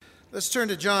Let's turn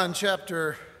to John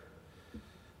chapter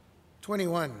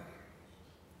 21.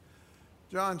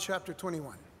 John chapter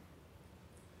 21.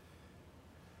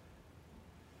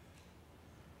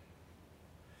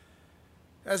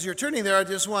 As you're turning there, I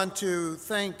just want to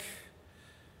thank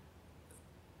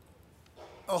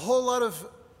a whole lot of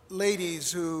ladies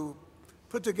who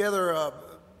put together a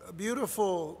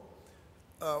beautiful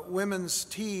women's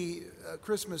tea,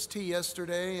 Christmas tea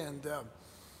yesterday, and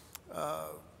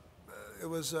it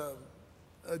was a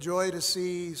joy to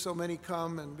see so many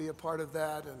come and be a part of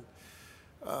that. And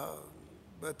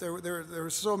but there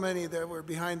were so many that were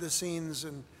behind the scenes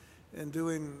and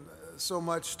doing so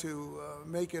much to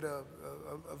make it a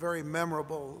very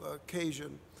memorable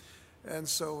occasion. And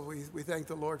so we thank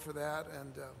the Lord for that.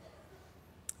 And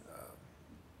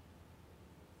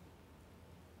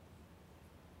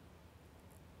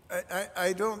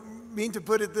I don't mean to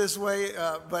put it this way,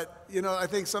 but, I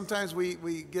think sometimes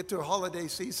we get to a holiday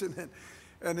season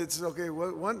and it's okay,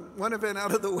 one event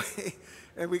out of the way,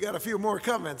 and we got a few more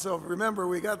coming. So remember,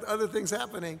 we got other things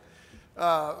happening,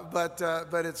 but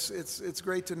it's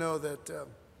great to know that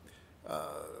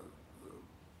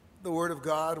the Word of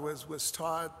God was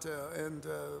taught, and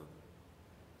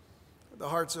the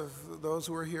hearts of those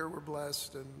who were here were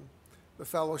blessed, and the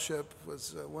fellowship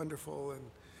was wonderful, and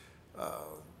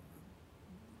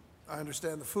I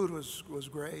understand the food was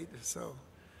great. So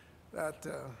that,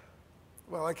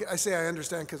 I say I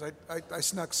understand because I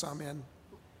snuck some in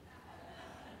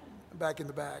back in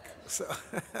the back. So,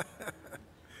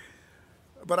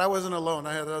 but I wasn't alone.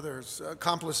 I had others,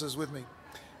 accomplices with me.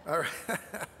 All right.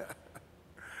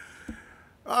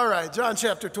 All right, John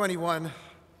chapter 21.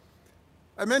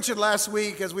 I mentioned last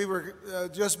week as we were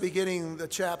just beginning the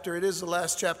chapter, it is the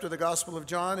last chapter of the Gospel of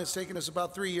John. It's taken us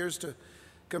about 3 years to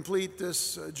complete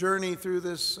this journey through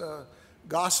this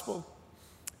gospel.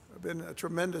 It's been a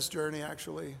tremendous journey,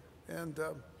 actually. And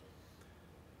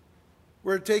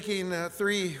we're taking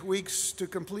 3 weeks to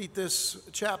complete this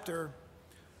chapter.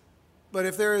 But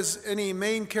if there is any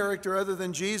main character other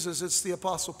than Jesus, it's the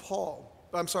Apostle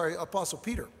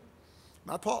Peter.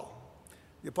 Not Paul,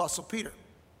 the Apostle Peter.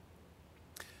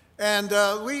 And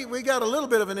we got a little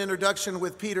bit of an introduction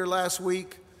with Peter last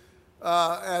week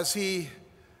as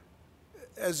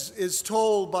is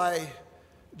told by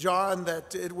John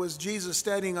that it was Jesus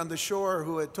standing on the shore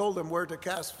who had told them where to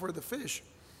cast for the fish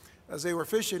as they were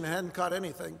fishing and hadn't caught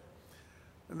anything.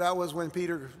 And that was when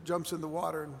Peter jumps in the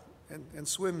water and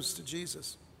swims to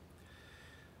Jesus.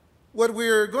 What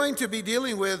we're going to be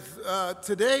dealing with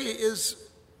today is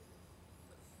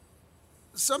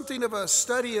something of a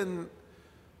study in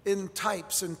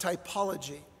types and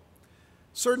typology.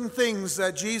 Certain things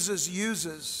that Jesus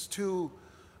uses to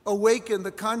awaken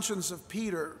the conscience of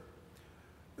Peter,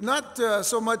 not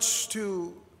so much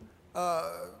to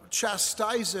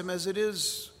chastise him as it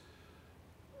is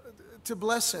to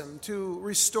bless him, to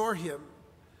restore him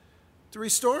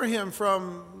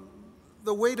from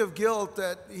the weight of guilt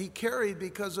that he carried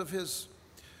because of his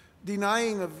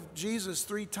denying of Jesus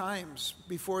 3 times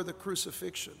before the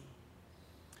crucifixion.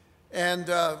 And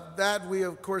that we,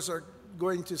 of course, are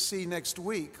going to see next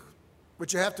week,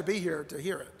 but you have to be here to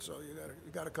hear it, so you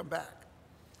got to come back.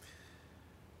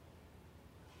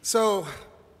 So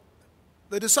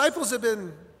the disciples have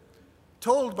been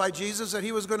told by Jesus that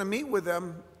he was going to meet with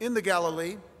them in the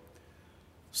Galilee.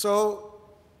 So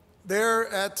they're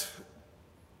at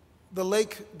the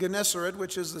Lake Gennesaret,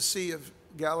 which is the Sea of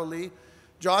Galilee.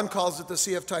 John calls it the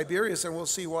Sea of Tiberias, and we'll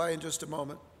see why in just a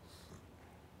moment.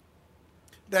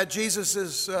 That Jesus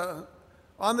is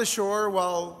on the shore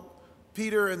while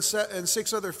Peter and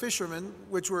 6 other fishermen,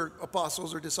 which were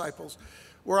apostles or disciples,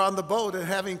 were on the boat, and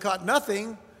having caught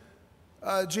nothing,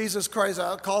 Jesus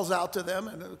calls out to them,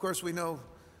 and of course we know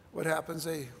what happens.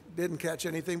 They didn't catch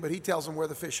anything, but he tells them where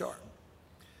the fish are.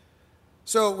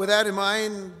 So with that in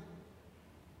mind,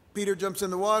 Peter jumps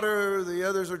in the water, the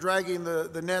others are dragging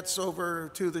the nets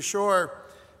over to the shore,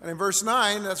 and in verse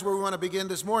 9, that's where we want to begin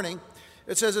this morning.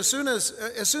 It says, as soon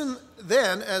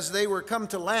then as they were come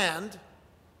to land,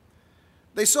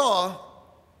 they saw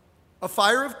a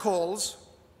fire of coals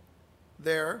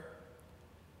there,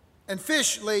 and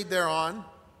fish laid thereon,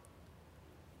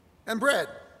 and bread.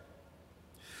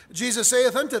 Jesus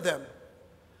saith unto them,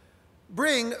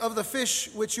 bring of the fish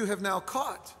which you have now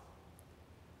caught.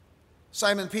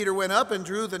 Simon Peter went up and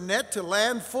drew the net to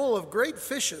land full of great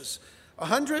fishes,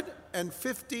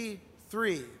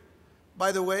 153.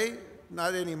 By the way,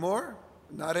 not any more,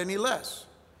 not any less.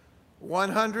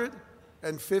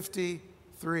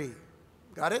 153.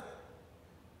 Got it?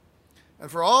 And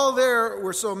for all there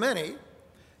were so many,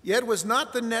 yet was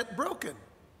not the net broken.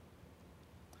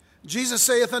 Jesus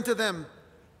saith unto them,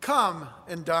 "Come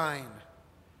and dine."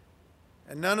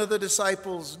 And none of the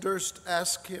disciples durst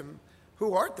ask him,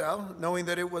 "Who art thou?" knowing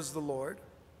that it was the Lord.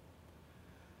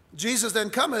 Jesus then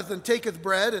cometh and taketh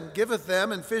bread and giveth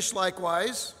them, and fish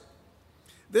likewise.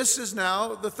 This is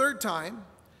now the third time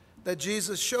that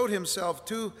Jesus showed himself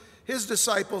to his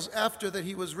disciples after that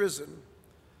he was risen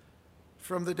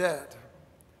from the dead.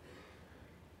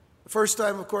 The first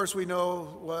time, of course, we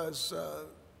know was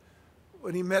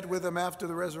when he met with them after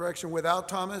the resurrection without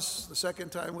Thomas. The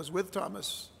second time was with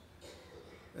Thomas.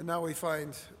 And now we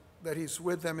find that he's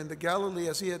with them in the Galilee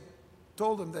as he had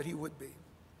told them that he would be.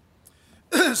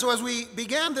 So as we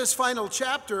began this final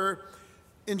chapter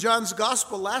in John's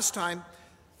Gospel last time,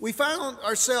 we found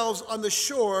ourselves on the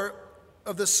shore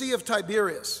of the Sea of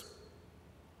Tiberias,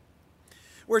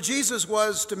 where Jesus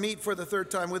was to meet for the third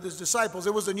time with his disciples.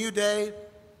 It was a new day,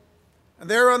 and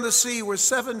there on the sea were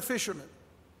 7 fishermen,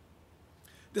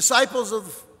 disciples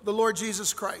of the Lord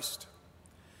Jesus Christ,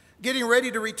 getting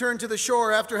ready to return to the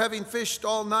shore after having fished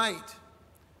all night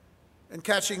and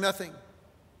catching nothing.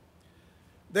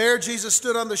 There Jesus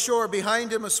stood on the shore,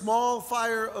 behind him a small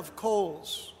fire of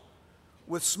coals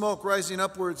with smoke rising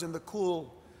upwards in the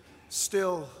cool,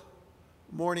 still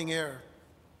morning air.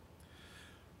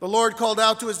 The Lord called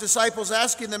out to his disciples,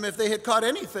 asking them if they had caught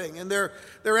anything, and their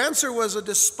answer was a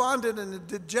despondent and a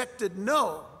dejected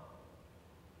no.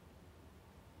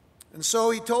 And so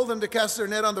he told them to cast their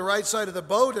net on the right side of the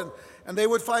boat, and they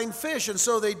would find fish, and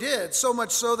so they did, so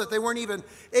much so that they weren't even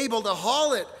able to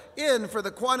haul it in for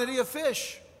the quantity of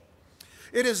fish.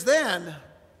 It is then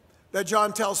that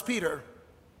John tells Peter,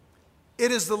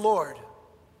 "It is the Lord."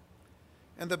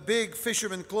 And the big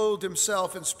fisherman clothed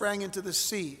himself and sprang into the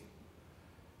sea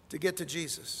to get to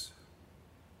Jesus.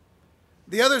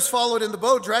 The others followed in the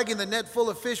boat, dragging the net full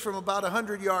of fish from about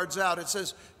 100 yards out. It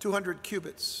says 200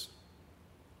 cubits.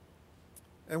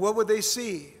 And what would they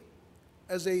see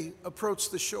as they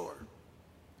approached the shore?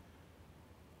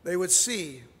 They would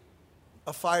see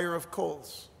a fire of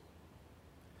coals.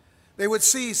 They would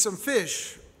see some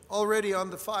fish already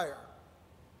on the fire.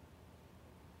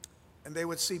 And they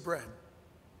would see bread.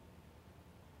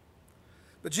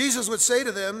 But Jesus would say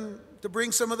to them to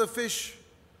bring some of the fish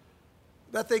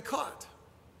that they caught.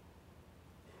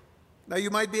 Now you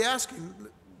might be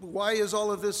asking, why is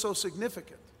all of this so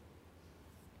significant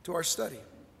to our study?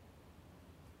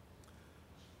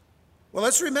 Well,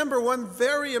 let's remember one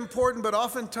very important but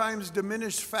oftentimes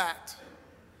diminished fact.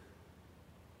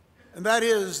 And that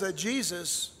is that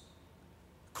Jesus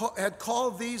had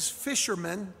called these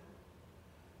fishermen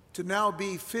to now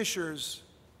be fishers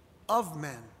of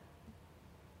men.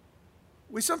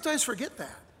 We sometimes forget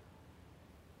that.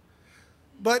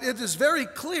 But it is very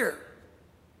clear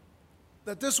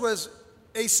that this was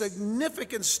a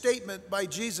significant statement by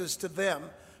Jesus to them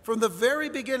from the very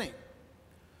beginning.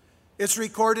 It's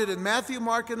recorded in Matthew,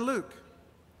 Mark, and Luke.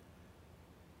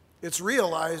 It's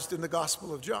realized in the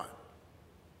Gospel of John.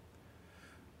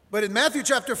 But in Matthew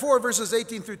chapter 4, verses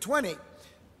 18 through 20,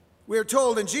 we are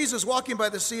told, "And Jesus walking by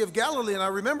the Sea of Galilee," and I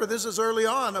remember this is early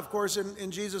on, of course,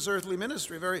 in Jesus' earthly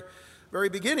ministry, very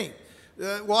beginning.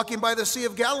 "Walking by the Sea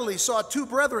of Galilee, saw 2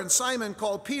 brethren, Simon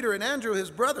called Peter and Andrew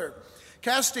his brother,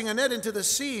 casting a net into the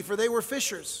sea, for they were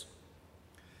fishers.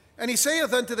 And he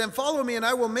saith unto them, Follow me, and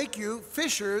I will make you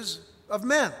fishers of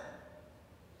men.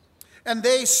 And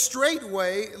they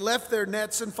straightway left their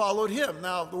nets and followed him."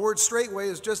 Now, the word straightway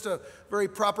is just a very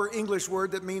proper English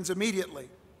word that means immediately.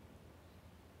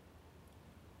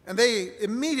 And they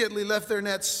immediately left their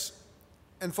nets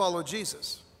and followed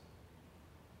Jesus.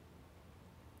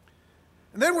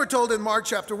 And then we're told in Mark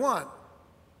chapter 1,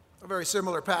 a very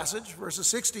similar passage, verses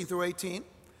 16 through 18.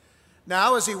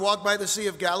 "Now, as he walked by the Sea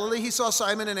of Galilee, he saw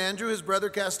Simon and Andrew, his brother,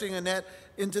 casting a net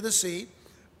into the sea."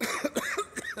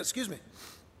 Excuse me.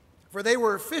 "For they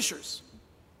were fishers."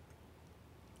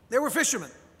 They were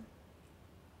fishermen.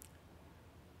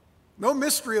 No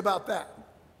mystery about that.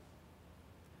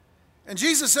 "And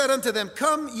Jesus said unto them,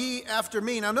 Come ye after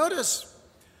me." Now notice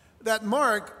that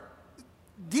Mark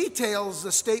details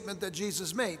the statement that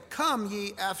Jesus made. Come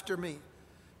ye after me.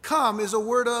 Come is a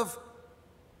word of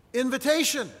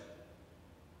invitation.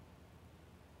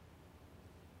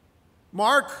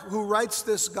 Mark, who writes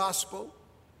this gospel,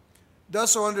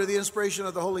 does so under the inspiration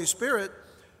of the Holy Spirit,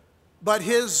 but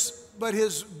his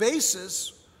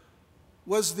basis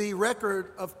was the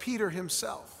record of Peter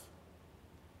himself.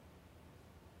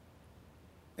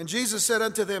 "And Jesus said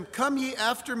unto them, Come ye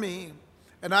after me,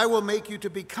 and I will make you to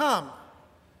become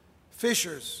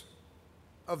fishers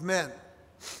of men.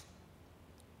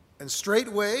 And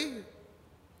straightway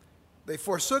they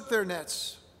forsook their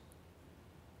nets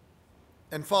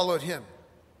and followed him."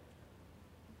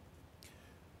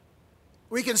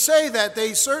 We can say that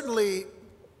they certainly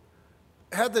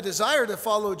had the desire to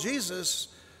follow Jesus,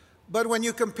 but when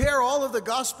you compare all of the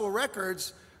gospel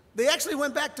records, they actually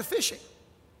went back to fishing.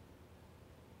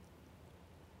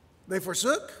 They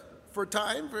forsook for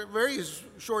time, for a very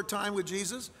short time with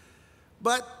Jesus,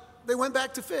 but they went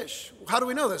back to fish. How do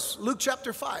we know this? Luke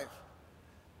chapter 5.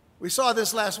 We saw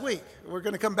this last week. We're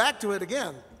going to come back to it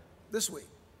again this week.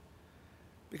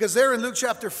 Because there in Luke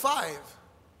chapter 5,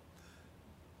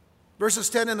 verses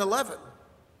 10 and 11,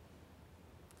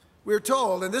 we're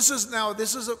told, and this is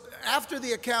after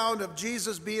the account of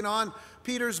Jesus being on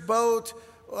Peter's boat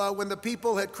when the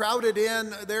people had crowded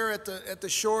in there at the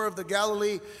shore of the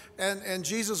Galilee, and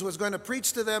Jesus was going to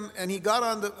preach to them, and he got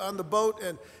on the boat,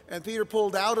 and Peter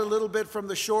pulled out a little bit from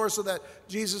the shore so that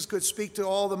Jesus could speak to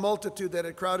all the multitude that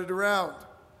had crowded around.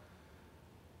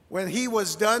 When he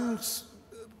was done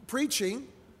preaching,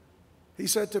 he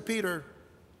said to Peter,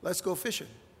 "Let's go fishing."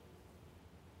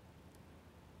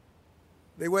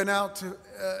 They went out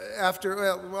I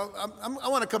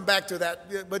want to come back to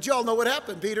that, but y'all know what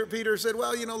happened. Peter said,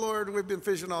 "Well, Lord, we've been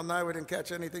fishing all night. We didn't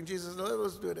catch anything." Jesus said,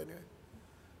 "Let's do it anyway."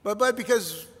 But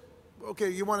because, okay,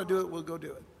 you want to do it, we'll go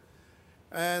do it.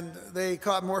 And they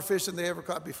caught more fish than they ever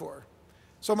caught before.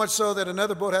 So much so that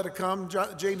another boat had to come.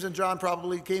 James and John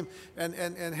probably came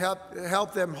and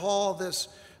helped them haul this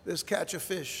catch of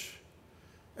fish.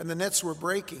 And the nets were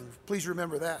breaking. Please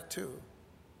remember that too.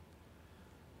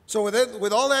 So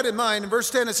with all that in mind, in verse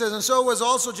 10 it says, "And so was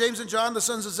also James and John, the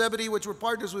sons of Zebedee, which were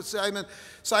partners with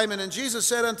Simon. And Jesus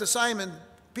said unto Simon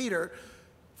Peter,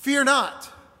 Fear not,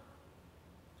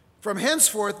 from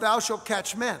henceforth thou shalt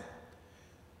catch men."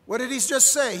 What did he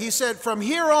just say? He said, from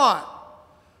here on,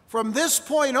 from this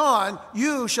point on,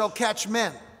 you shall catch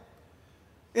men.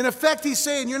 In effect, he's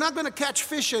saying, you're not going to catch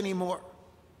fish anymore.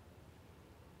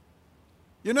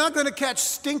 You're not going to catch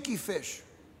stinky fish.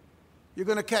 You're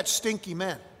going to catch stinky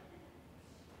men.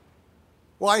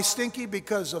 Why stinky?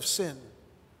 Because of sin.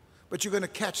 But you're going to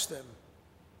catch them.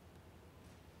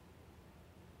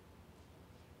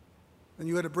 And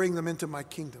you're going to bring them into my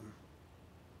kingdom.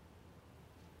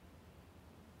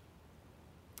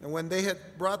 And when they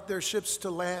had brought their ships to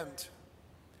land,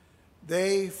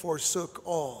 they forsook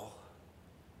all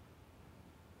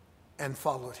and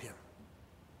followed him.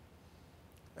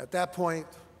 At that point,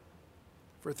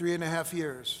 for 3.5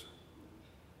 years,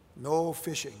 no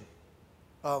fishing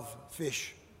of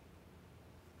fish.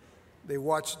 They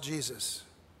watched Jesus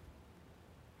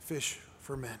fish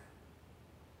for men.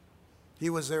 He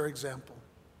was their example.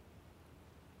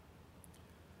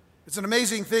 It's an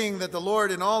amazing thing that the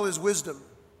Lord, in all his wisdom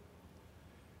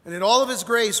and in all of his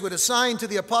grace, would assign to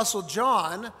the Apostle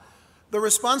John the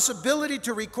responsibility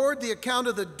to record the account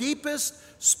of the deepest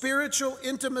spiritual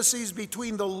intimacies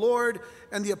between the Lord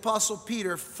and the Apostle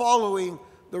Peter following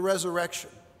the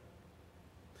resurrection.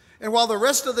 And while the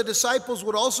rest of the disciples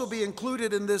would also be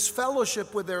included in this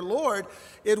fellowship with their Lord,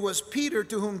 it was Peter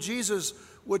to whom Jesus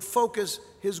would focus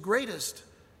his greatest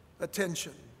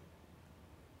attention.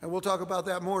 And we'll talk about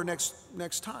that more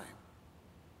next time.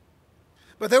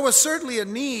 But there was certainly a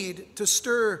need to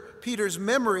stir Peter's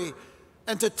memory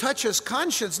and to touch his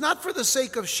conscience, not for the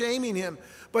sake of shaming him,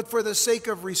 but for the sake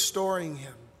of restoring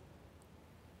him.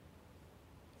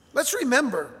 Let's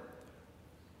remember,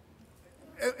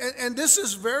 and this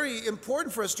is very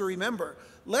important for us to remember,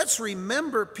 let's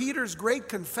remember Peter's great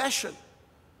confession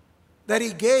that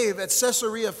he gave at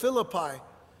Caesarea Philippi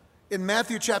in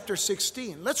Matthew chapter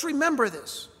 16. Let's remember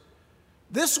this.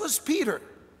 This was Peter.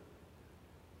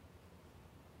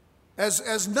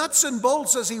 As nuts and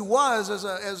bolts as he was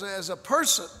as a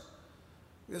person,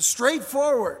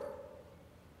 straightforward,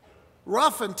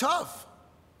 rough and tough.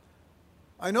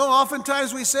 I know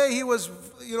oftentimes we say he was,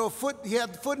 he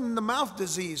had foot in the mouth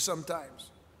disease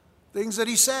sometimes. Things that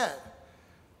he said.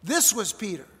 This was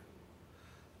Peter.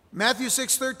 Matthew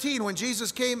 6:13, when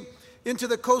Jesus came into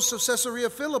the coast of Caesarea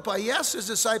Philippi, he asked his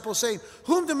disciples, saying,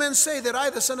 "Whom do men say that I,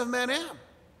 the Son of Man, am?"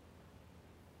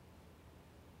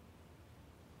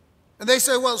 And they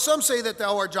say, well, some say that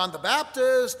thou art John the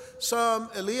Baptist, some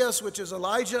Elias, which is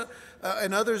Elijah,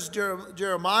 and others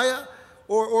Jeremiah,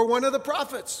 or one of the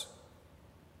prophets.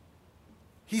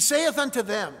 He saith unto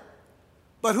them,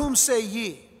 "But whom say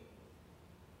ye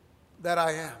that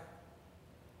I am?"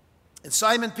 And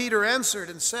Simon Peter answered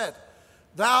and said,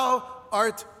 "Thou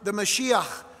art the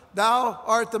Mashiach, thou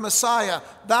art the Messiah,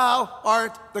 thou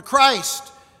art the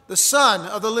Christ, the Son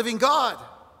of the living God."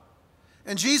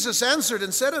 And Jesus answered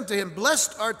and said unto him,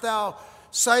 "Blessed art thou,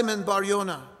 Simon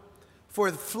Bar-Jonah,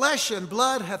 for flesh and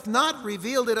blood hath not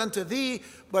revealed it unto thee,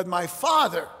 but my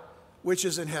Father which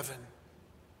is in heaven."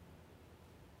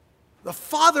 The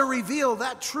Father revealed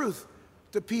that truth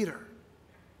to Peter.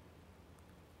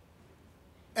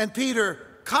 And Peter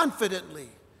confidently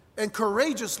and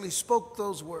courageously spoke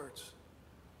those words.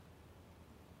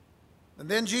 And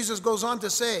then Jesus goes on to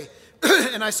say,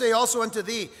 and I say also unto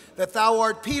thee that thou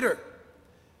art Peter,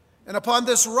 and upon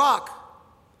this rock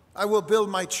I will build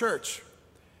my church.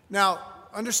 Now,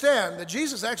 understand that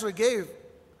Jesus actually gave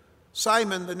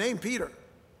Simon the name Peter,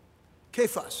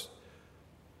 Cephas.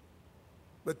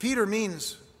 But Peter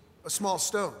means a small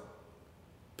stone,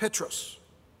 Petros.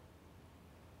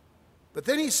 But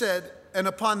then he said, and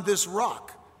upon this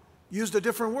rock, used a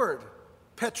different word,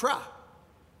 Petra.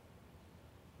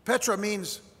 Petra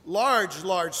means large,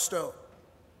 large stone.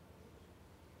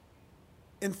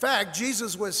 In fact,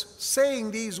 Jesus was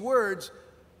saying these words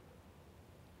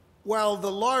while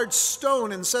the large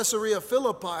stone in Caesarea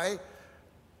Philippi,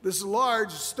 this large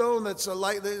stone it's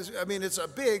a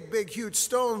big, big, huge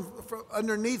stone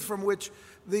underneath from which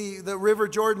the River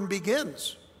Jordan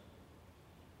begins.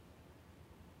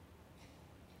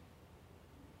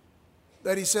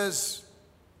 That he says,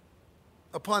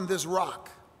 upon this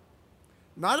rock,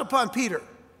 not upon Peter.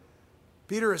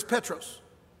 Peter is Petros.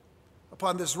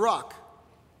 Upon this rock,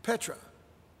 Petra.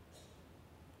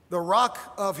 The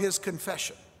rock of his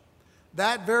confession.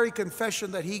 That very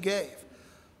confession that he gave.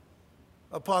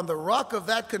 Upon the rock of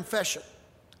that confession,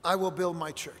 I will build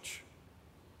my church.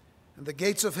 And the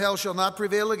gates of hell shall not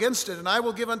prevail against it. And I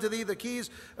will give unto thee the keys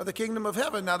of the kingdom of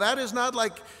heaven. Now that is not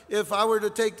like if I were to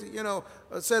take,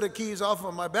 a set of keys off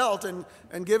of my belt and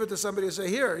give it to somebody and say,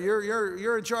 here,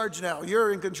 you're in charge now.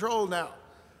 You're in control now.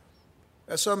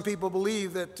 As some people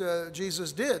believe that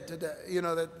Jesus did today,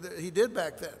 that he did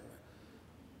back then.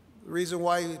 The reason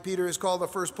why Peter is called the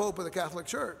first pope of the Catholic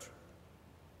Church.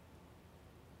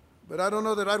 But I don't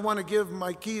know that I'd want to give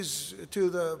my keys to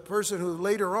the person who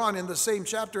later on in the same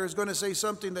chapter is going to say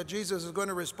something that Jesus is going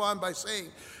to respond by saying,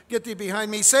 "Get thee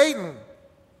behind me, Satan."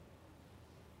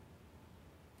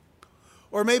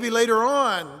 Or maybe later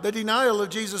on, the denial of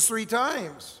Jesus 3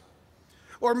 times.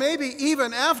 Or maybe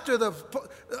even after the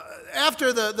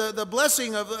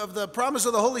blessing of the promise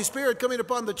of the Holy Spirit coming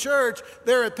upon the church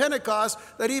there at Pentecost,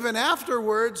 that even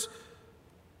afterwards,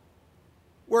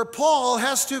 where Paul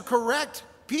has to correct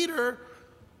Peter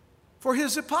for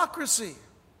his hypocrisy.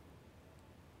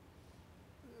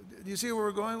 Do you see where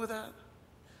we're going with that?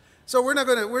 So we're not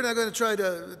going to try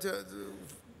to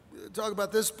talk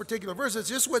about this particular verse. It's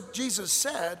just what Jesus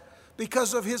said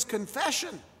because of his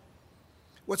confession.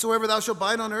 Whatsoever thou shalt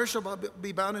bind on earth shall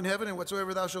be bound in heaven, and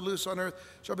whatsoever thou shalt loose on earth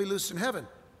shall be loosed in heaven.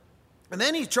 And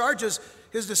then he charges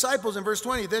his disciples in verse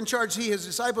 20, then charged he his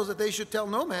disciples that they should tell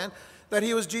no man that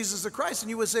he was Jesus the Christ. And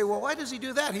you would say, well, why does he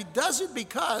do that? He does it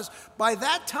because by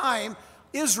that time,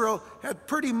 Israel had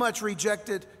pretty much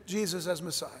rejected Jesus as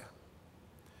Messiah.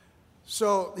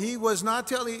 So he was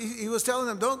telling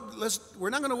them, we're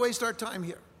not going to waste our time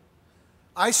here.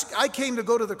 I came to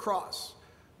go to the cross.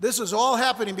 This is all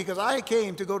happening because I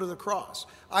came to go to the cross.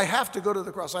 I have to go to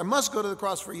the cross. I must go to the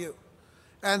cross for you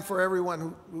and for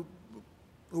everyone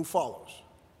who follows.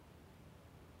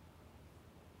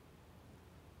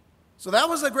 So that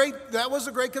was a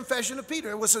great confession of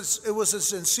Peter. It was a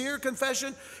sincere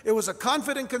confession, it was a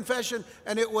confident confession,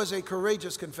 and it was a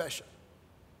courageous confession.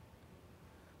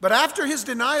 But after his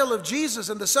denial of Jesus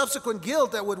and the subsequent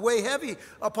guilt that would weigh heavy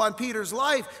upon Peter's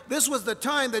life, this was the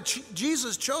time that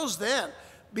Jesus chose then,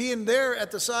 being there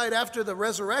at the side after the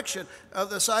resurrection, on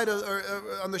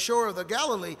the shore of the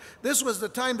Galilee. This was the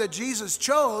time that Jesus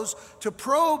chose to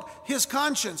probe his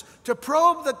conscience, to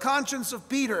probe the conscience of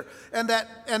Peter, and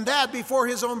that before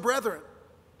his own brethren.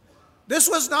 This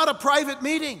was not a private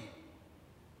meeting,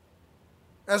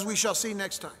 as we shall see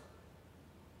next time.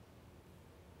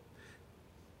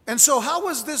 And so how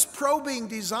was this probing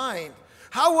designed?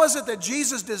 How was it that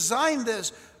Jesus designed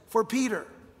this for Peter?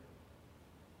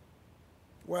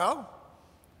 Well,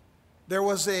 there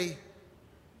was a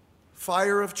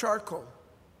fire of charcoal,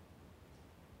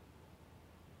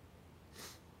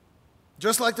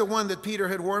 just like the one that Peter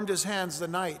had warmed his hands the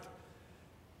night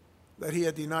that he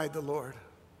had denied the Lord.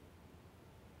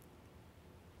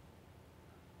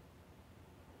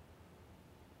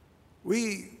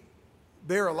 We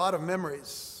bear a lot of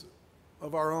memories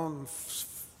of our own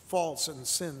faults and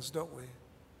sins, don't we?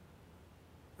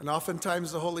 And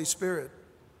oftentimes the Holy Spirit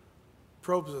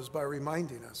probes us by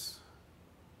reminding us,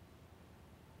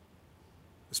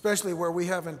 especially where we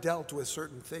haven't dealt with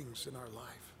certain things in our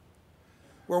life,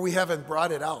 where we haven't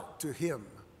brought it out to Him,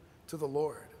 to the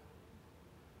Lord.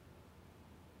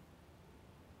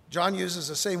 John uses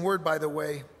the same word, by the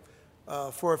way,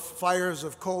 for fires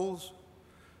of coals.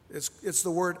 It's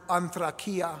the word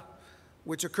anthrakia,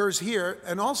 which occurs here,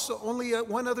 and also only at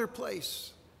one other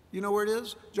place. You know where it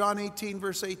is? John 18,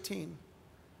 verse 18.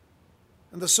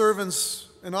 And the servants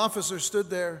and officers stood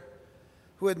there,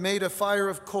 who had made a fire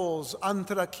of coals,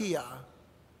 anthrakia,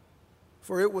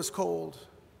 for it was cold.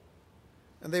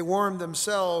 And they warmed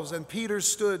themselves, and Peter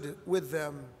stood with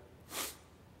them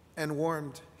and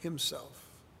warmed himself.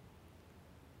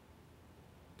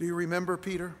 Do you remember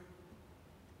Peter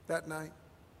that night?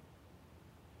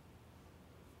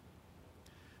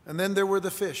 And then there were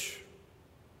the fish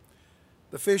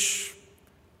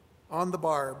on the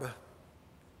barb,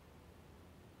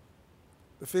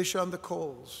 the fish on the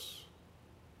coals.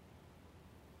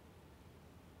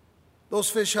 Those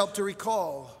fish help to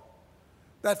recall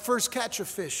that first catch of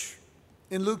fish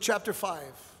in Luke chapter 5.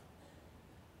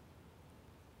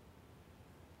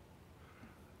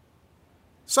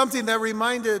 Something that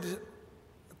reminded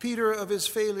Peter of his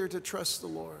failure to trust the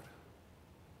Lord.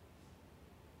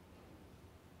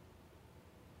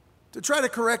 To try to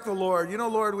correct the Lord. You know,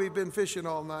 Lord, we've been fishing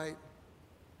all night.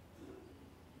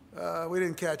 We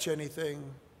didn't catch anything.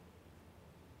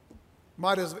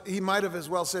 He might have as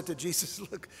well said to Jesus,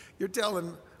 look, you're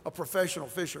telling a professional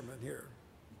fisherman here.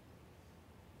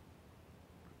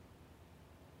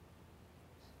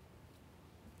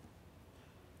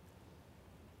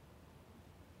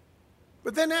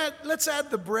 But then let's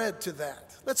add the bread to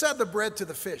that. Let's add the bread to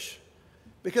the fish,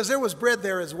 because there was bread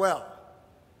there as well.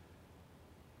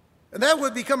 And that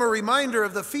would become a reminder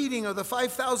of the feeding of the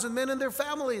 5,000 men and their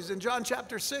families in John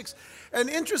chapter 6. And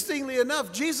interestingly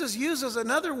enough, Jesus uses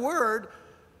another word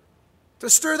to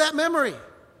stir that memory.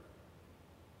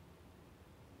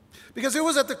 Because it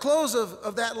was at the close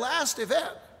of that last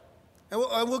event, and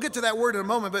we'll get to that word in a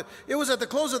moment, but it was at the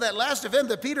close of that last event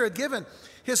that Peter had given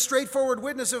his straightforward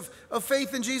witness of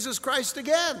faith in Jesus Christ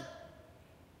again.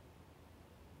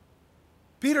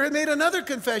 Peter had made another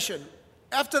confession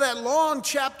after that long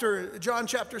chapter, John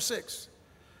chapter 6.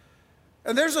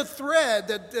 And there's a thread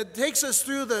that takes us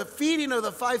through the feeding of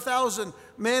the 5,000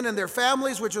 men and their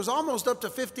families, which was almost up to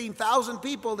 15,000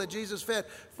 people that Jesus fed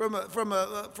from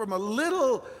a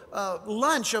little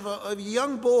lunch of a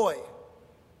young boy.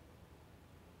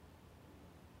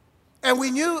 And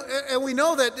we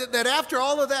know that after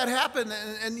all of that happened,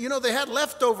 and you know, they had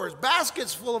leftovers,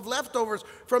 baskets full of leftovers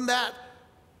from that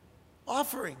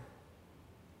offering.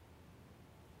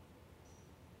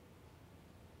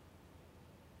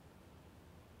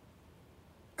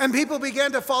 And people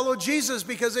began to follow Jesus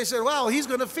because they said, wow, he's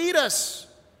going to feed us.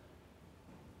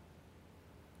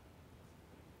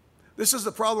 This is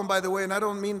the problem, by the way, and I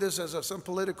don't mean this as some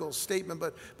political statement,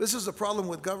 but this is a problem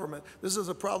with government. This is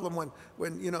a problem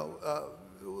when you know,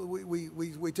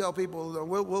 we tell people,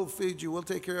 we'll feed you, we'll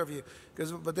take care of you,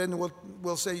 but then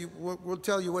we'll say, we'll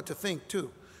tell you what to think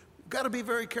too. You've got to be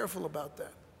very careful about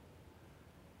that.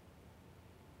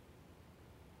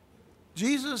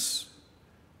 Jesus,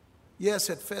 yes,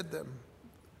 had fed them,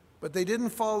 but they didn't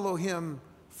follow him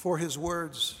for his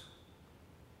words.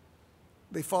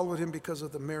 They followed him because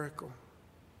of the miracle,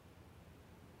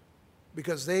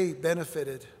 because they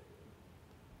benefited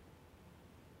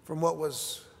from what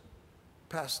was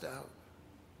passed out.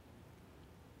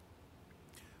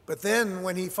 But then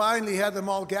when he finally had them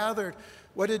all gathered,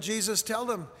 what did Jesus tell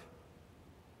them?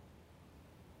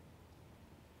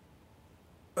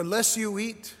 Unless you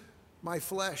eat my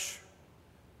flesh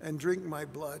and drink my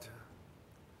blood,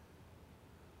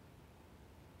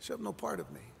 you shall have no part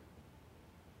of me.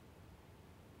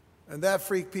 And that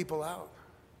freaked people out.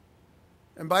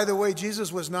 And by the way, Jesus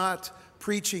was not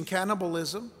preaching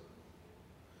cannibalism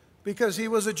because he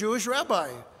was a Jewish rabbi.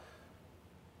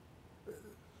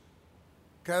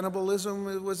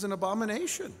 Cannibalism was an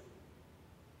abomination.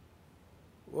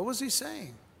 What was he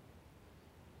saying?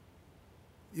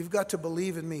 You've got to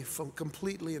believe in me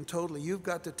completely and totally. You've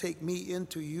got to take me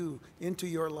into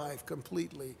your life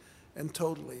completely and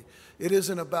totally. It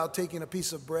isn't about taking a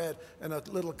piece of bread and a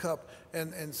little cup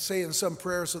and saying some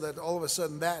prayer so that all of a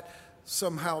sudden that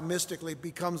somehow mystically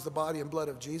becomes the body and blood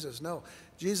of Jesus. No,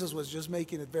 Jesus was just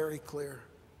making it very clear.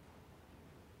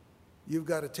 You've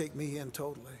got to take me in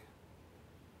totally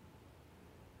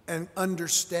and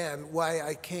understand why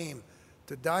I came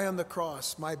to die on the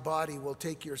cross. My body will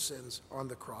take your sins on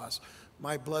the cross.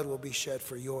 My blood will be shed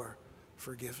for your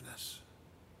forgiveness.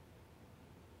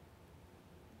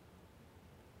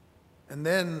 And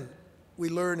then we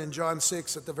learn in John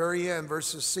 6 at the very end,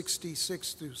 verses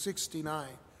 66 through 69.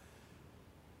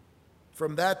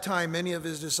 From that time, many of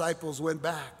his disciples went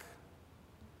back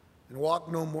and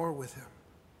walked no more with him.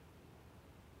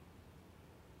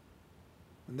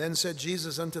 And then said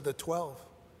Jesus unto the 12,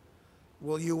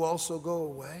 will you also go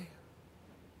away?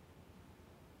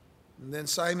 And then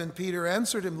Simon Peter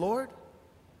answered him, Lord,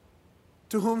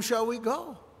 to whom shall we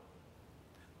go?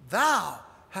 Thou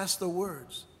hast the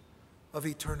words of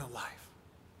eternal life.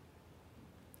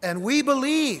 And we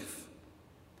believe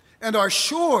and are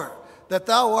sure that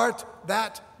thou art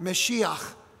that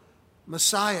Mashiach,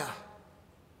 Messiah,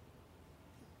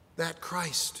 that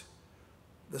Christ,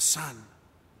 the Son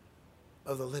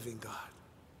of the living God.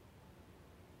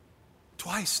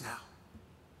 Twice now,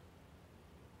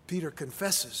 Peter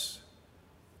confesses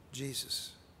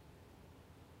Jesus.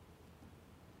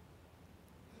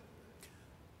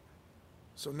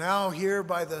 So now here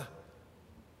by the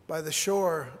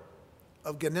shore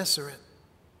of Gennesaret,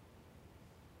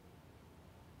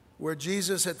 where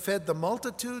Jesus had fed the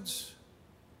multitudes,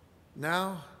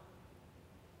 now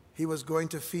he was going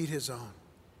to feed his own.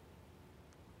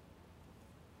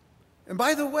 And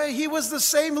by the way, he was the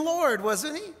same Lord,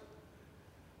 wasn't he?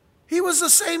 He was the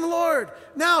same Lord,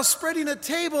 now spreading a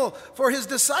table for his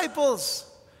disciples,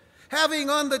 having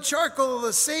on the charcoal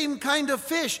the same kind of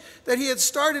fish that he had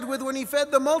started with when he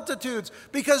fed the multitudes,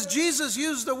 because Jesus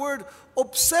used the word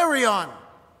opserion.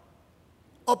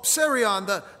 Opserion,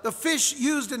 the fish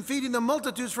used in feeding the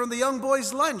multitudes from the young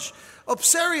boy's lunch.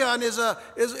 Opserion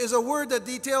is a word that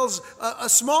details a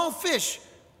small fish,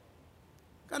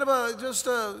 kind of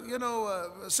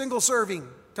a single serving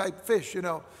type fish,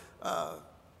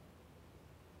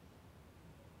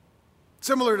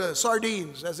 similar to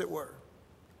sardines, as it were.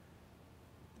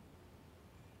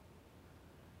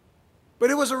 But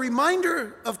it was a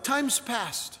reminder of times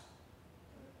past.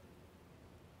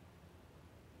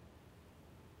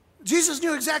 Jesus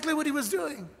knew exactly what he was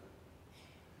doing.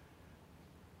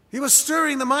 He was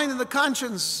stirring the mind and the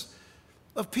conscience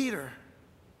of Peter.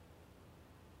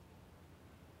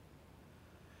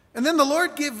 And then the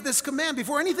Lord gave this command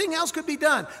before anything else could be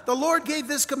done. The Lord gave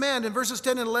this command in verses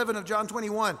 10 and 11 of John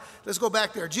 21. Let's go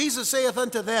back there. Jesus saith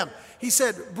unto them, he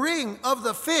said, bring of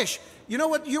the fish. You know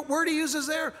what word he uses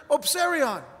there?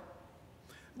 Opserion.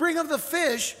 Bring of the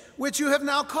fish which you have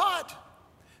now caught.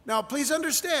 Now, please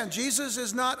understand, Jesus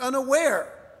is not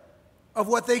unaware of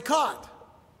what they caught.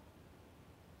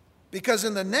 Because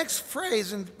in the next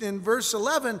phrase, in verse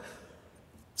 11,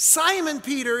 Simon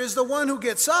Peter is the one who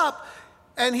gets up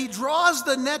and he draws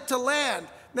the net to land.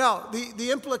 Now, the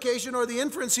implication or the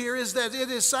inference here is that it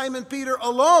is Simon Peter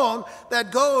alone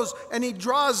that goes and he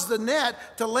draws the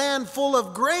net to land full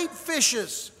of great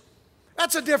fishes.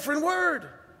 That's a different word.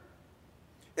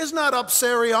 It's not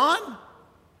opserion.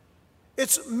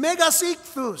 It's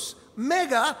megasikthus.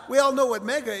 Mega, we all know what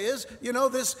mega is.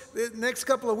 The next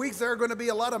couple of weeks there are going to be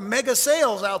a lot of mega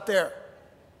sales out there,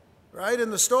 right,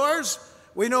 in the stores.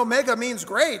 We know mega means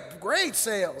great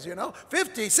sales,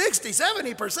 50, 60,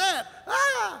 70%.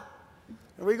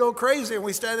 And we go crazy and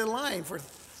we stand in line for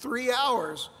 3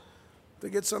 hours to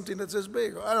get something that's this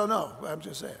big. I don't know, I'm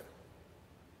just saying.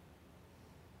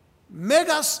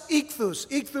 Megas ichthus.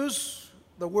 Ichthus,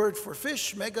 the word for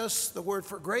fish. Megas, the word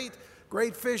for great.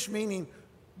 Great fish meaning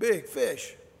big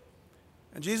fish.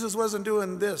 And Jesus wasn't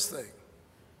doing this thing.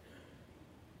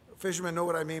 Fishermen know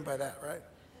what I mean by that, right?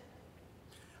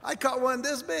 I caught one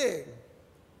this big.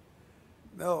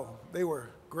 No, they were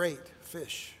great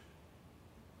fish.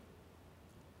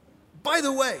 By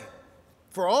the way,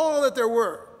 for all that there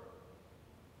were,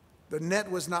 the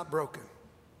net was not broken.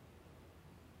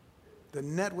 The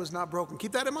net was not broken.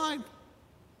 Keep that in mind.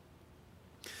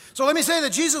 So let me say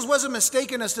that Jesus wasn't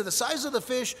mistaken as to the size of the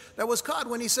fish that was caught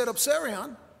when he said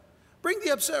opserion. Bring the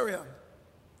opserion.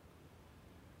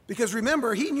 Because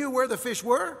remember, he knew where the fish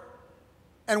were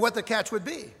and what the catch would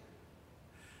be.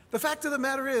 The fact of the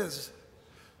matter is,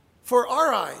 for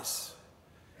our eyes,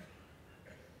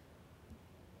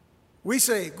 we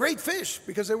say great fish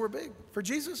because they were big. For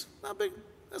Jesus, not big.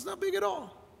 That's not big at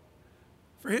all.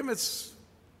 For him, it's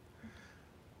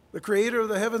the creator of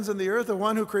the heavens and the earth, the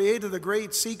one who created the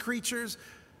great sea creatures.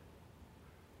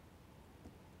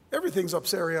 Everything's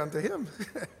opserion to him.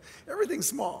 Everything's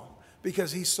small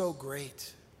because he's so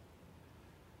great.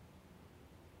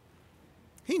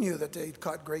 He knew that they'd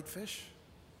caught great fish.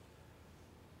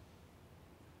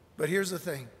 But here's the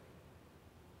thing.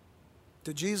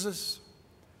 To Jesus,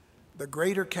 the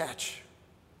greater catch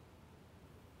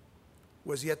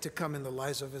was yet to come in the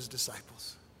lives of his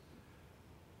disciples.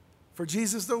 For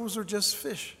Jesus, those were just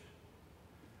fish.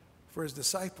 For his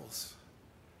disciples,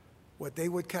 what they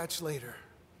would catch later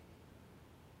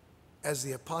as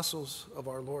the apostles of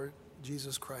our Lord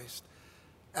Jesus Christ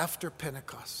after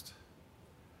Pentecost.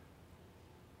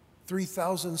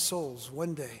 3,000 souls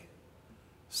one day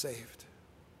saved.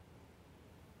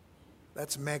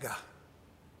 That's mega.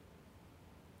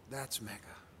 That's mega.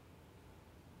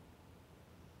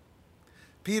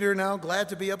 Peter, now glad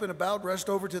to be up and about, rushed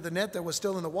over to the net that was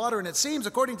still in the water, and it seems,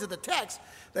 according to the text,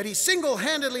 that he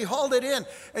single-handedly hauled it in.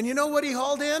 And you know what he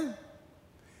hauled in?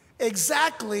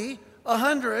 Exactly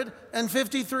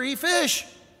 153 fish.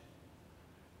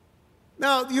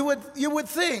 Now, you would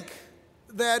think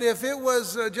that if it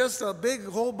was just a big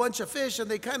whole bunch of fish and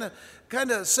they kind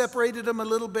of separated them a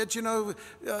little bit,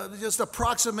 just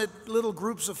approximate little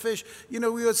groups of fish, we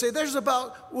would say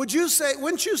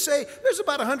wouldn't you say there's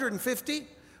about 150?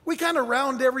 We kind of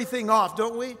round everything off,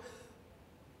 don't we?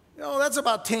 That's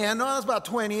about 10, no, that's about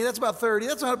 20, that's about 30,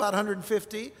 that's not about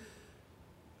 150.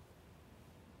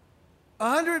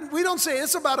 100, we don't say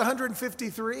it's about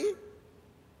 153.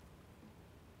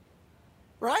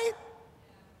 Right?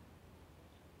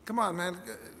 Come on, man.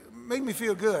 Make me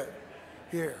feel good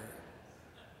here.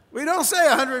 We don't say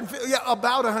 150,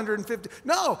 about 150.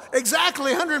 No,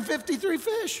 exactly 153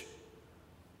 fish.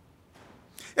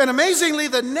 And amazingly,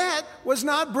 the net was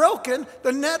not broken.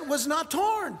 The net was not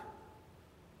torn.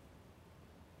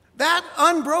 That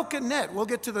unbroken net, we'll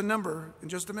get to the number in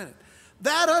just a minute.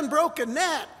 That unbroken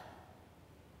net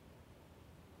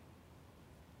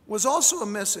was also a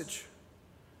message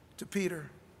to Peter.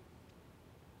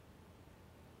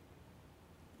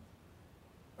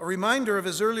 A reminder of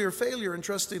his earlier failure in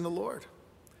trusting the Lord.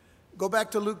 Go back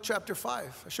to Luke chapter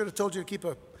 5. I should have told you to keep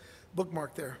a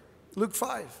bookmark there. Luke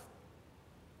 5.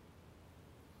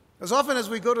 As often as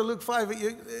we go to Luke 5,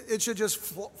 it should just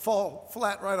fall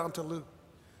flat right onto Luke.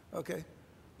 Okay?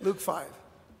 Luke 5.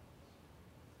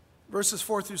 Verses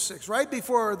 4 through 6. Right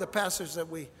before the passage that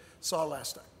we saw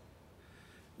last time.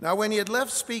 Now when he had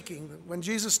left speaking, when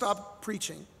Jesus stopped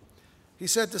preaching, he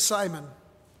said to Simon,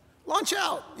 "Launch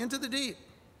out into the deep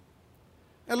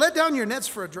and let down your nets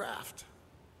for a draught."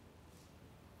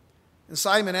 And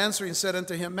Simon answering said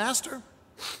unto him, "Master,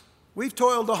 we've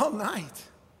toiled all night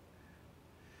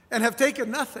and have taken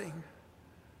nothing.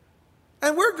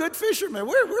 And we're good fishermen.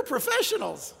 We're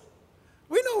professionals.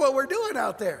 We know what we're doing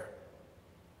out there.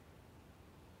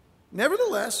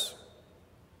 Nevertheless,"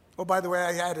 oh, by the way,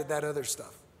 I added that other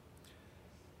stuff.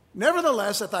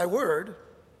 "Nevertheless, at thy word,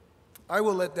 I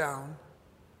will let down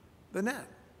the net."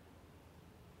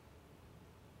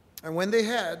 And when they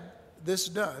had this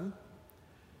done,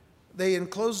 they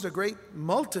enclosed a great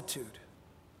multitude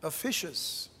of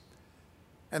fishes,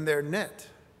 and their net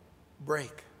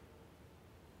brake.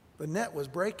 The net was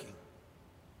breaking.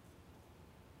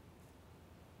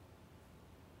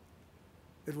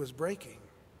 It was breaking.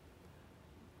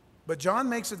 But John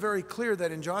makes it very clear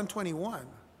that in John 21,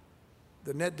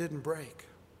 the net didn't break.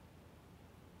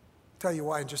 I'll tell you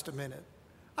why in just a minute.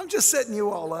 I'm just setting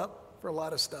you all up for a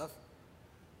lot of stuff.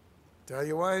 Tell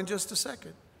you why in just a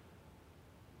second.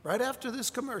 Right after this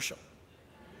commercial.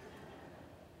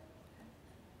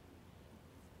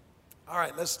 All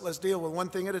right, let's deal with one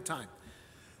thing at a time.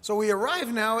 So we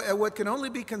arrive now at what can only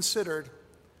be considered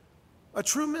a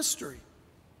true mystery.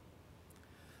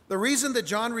 The reason that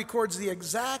John records the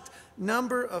exact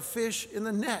number of fish in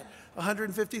the net,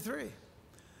 153.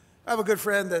 I have a good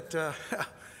friend that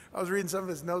I was reading some of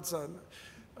his notes on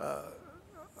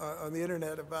the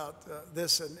internet about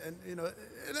this, and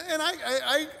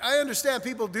I understand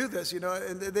people do this,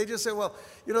 and they just say, well,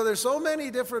 there's so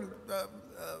many different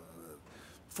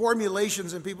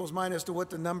formulations in people's mind as to what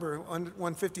the number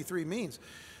 153 means.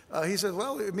 He says,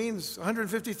 well, it means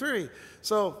 153.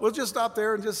 So we'll just stop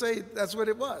there and just say that's what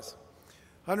it was,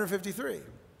 153.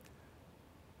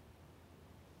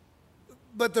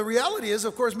 But the reality is,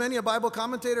 of course, many a Bible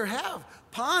commentator have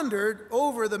pondered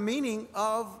over the meaning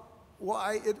of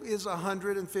why it is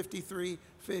 153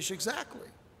 fish exactly.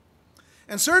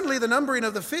 And certainly the numbering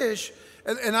of the fish,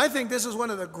 and I think this is one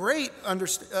of the great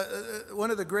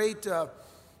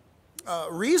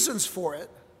reasons for it,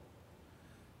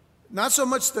 not so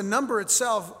much the number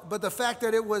itself, but the fact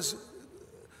that it was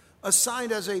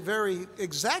assigned as a very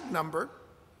exact number.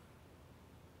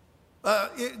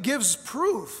 It gives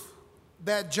proof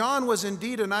that John was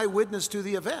indeed an eyewitness to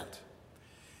the event.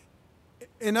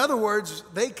 In other words,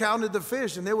 they counted the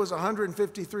fish, and there was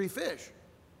 153 fish.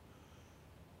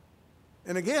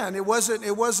 And again, it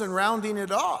wasn't rounding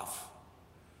it off.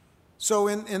 So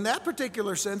in that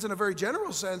particular sense, in a very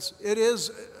general sense, it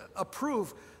is a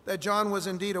proof that John was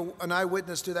indeed an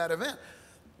eyewitness to that event.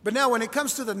 But now when it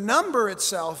comes to the number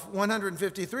itself,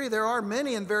 153, there are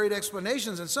many and varied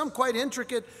explanations, and some quite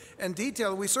intricate and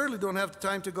detailed. We certainly don't have the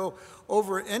time to go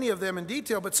over any of them in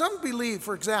detail, but some believe,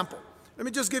 for example, let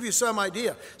me just give you some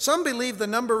idea. Some believe the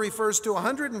number refers to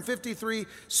 153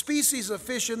 species of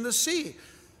fish in the sea.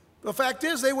 The fact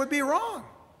is, they would be wrong.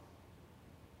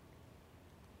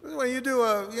 When you do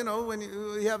when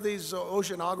you have these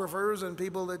oceanographers and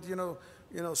people that,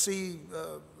 sea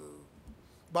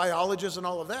biologists and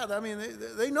all of that. I mean,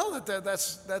 they know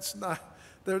that's not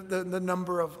the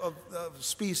number of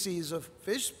species of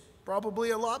fish,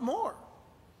 probably a lot more.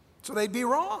 So they'd be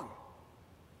wrong.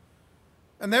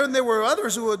 And then there were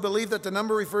others who would believe that the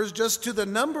number refers just to the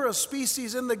number of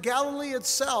species in the Galilee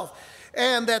itself,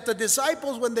 and that the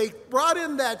disciples, when they brought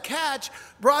in that catch,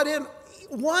 brought in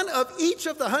one of each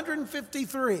of the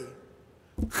 153.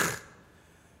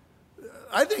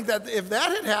 I think that if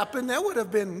that had happened, that would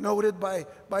have been noted by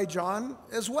John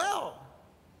as well.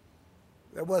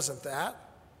 It wasn't that.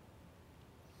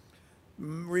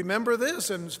 Remember this,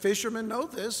 and fishermen know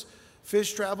this,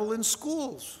 fish travel in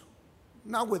schools.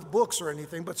 Not with books or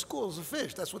anything, but schools of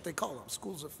fish. That's what they call them,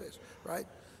 schools of fish, right?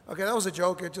 Okay, that was a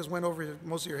joke. It just went over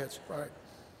most of your heads. All right.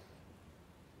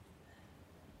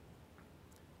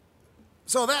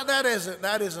 So that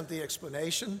isn't the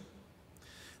explanation.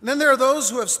 And then there are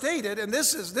those who have stated, and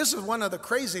this is one of the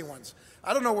crazy ones.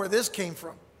 I don't know where this came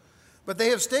from, but they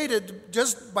have stated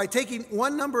just by taking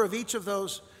one number of each of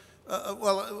those,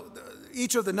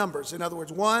 each of the numbers. In other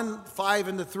words, 1, 5,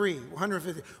 and the 3,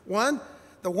 150.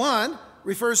 The 1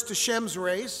 refers to Shem's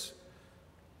race.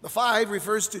 The 5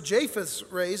 refers to Japheth's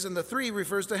race, and the 3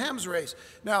 refers to Ham's race.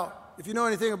 Now, if you know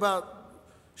anything about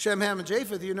Shem, Ham, and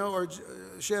Japheth, or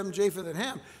Shem, Japheth, and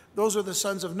Ham, those are the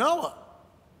sons of Noah.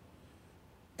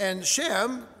 And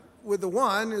Shem, with the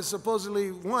 1, is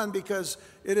supposedly 1 because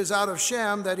it is out of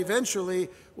Shem that eventually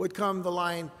would come the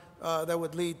line that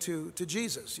would lead to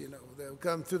Jesus. That would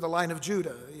come through the line of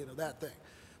Judah, that thing.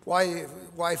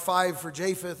 Why 5 for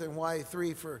Japheth and why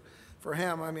 3 for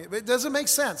Ham? I mean, it doesn't make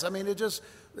sense. I mean,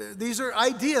 these are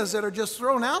ideas that are just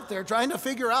thrown out there trying to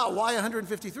figure out why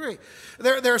 153.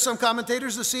 There are some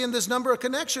commentators that see in this number a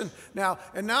connection now,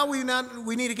 and now we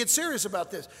need to get serious about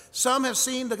this. Some have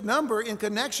seen the number in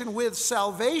connection with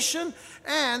salvation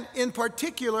and in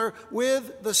particular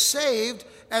with the saved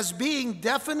as being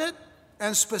definite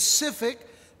and specific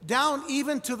down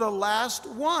even to the last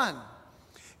one.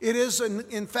 It is,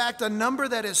 in fact, a number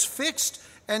that is fixed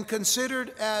and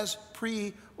considered as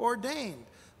preordained.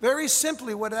 Very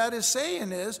simply, what that is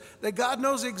saying is that God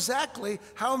knows exactly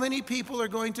how many people are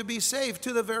going to be saved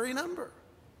to the very number.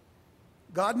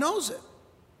 God knows it.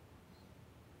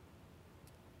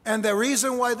 And the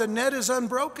reason why the net is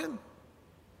unbroken,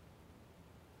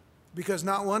 because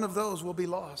not one of those will be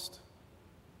lost.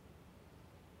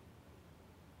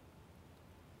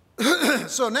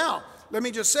 So now, let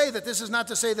me just say that this is not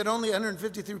to say that only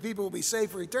 153 people will be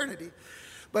saved for eternity,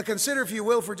 but consider, if you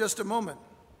will, for just a moment,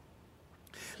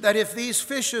 that if these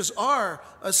fishes are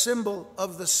a symbol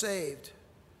of the saved.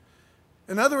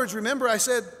 In other words, remember I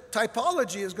said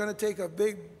typology is going to take a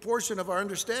big portion of our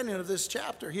understanding of this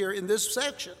chapter here in this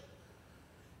section.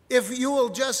 If you will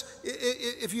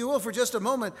for just a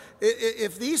moment,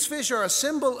 if these fish are a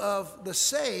symbol of the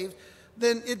saved,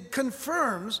 then it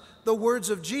confirms the words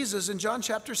of Jesus in John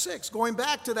chapter 6, going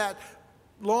back to that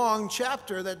long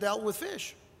chapter that dealt with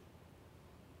fish.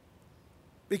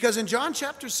 Because in John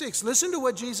chapter 6, listen to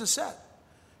what Jesus said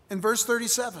in verse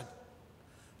 37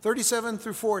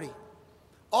 through 40.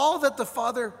 All that the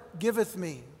Father giveth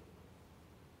me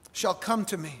shall come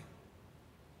to me,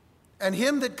 and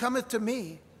him that cometh to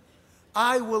me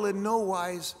I will in no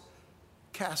wise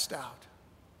cast out.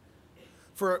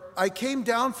 For I came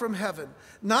down from heaven,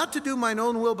 not to do mine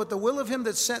own will, but the will of him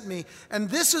that sent me. And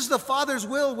this is the Father's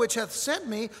will which hath sent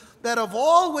me, that of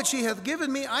all which he hath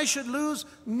given me I should lose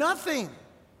nothing,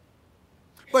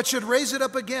 but should raise it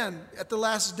up again at the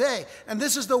last day. And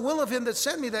this is the will of him that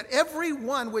sent me, that every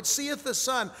one which seeth the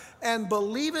Son and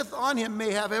believeth on him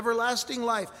may have everlasting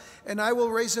life, and I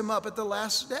will raise him up at the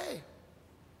last day.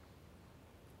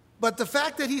 But the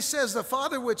fact that he says, the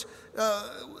Father which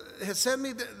has sent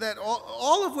me, that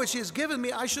all of which he has given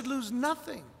me, I should lose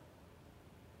nothing.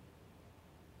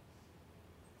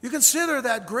 You consider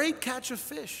that great catch of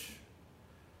fish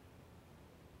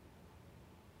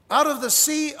out of the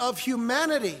sea of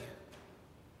humanity,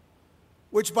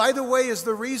 which, by the way, is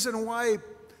the reason why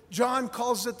John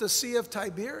calls it the Sea of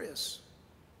Tiberias.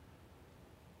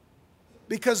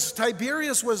 Because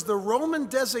Tiberias was the Roman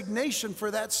designation for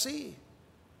that sea.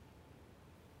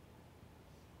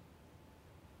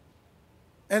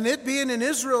 And it being in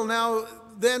Israel now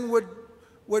then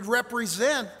would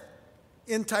represent,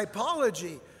 in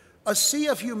typology, a sea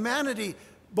of humanity,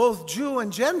 both Jew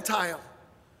and Gentile,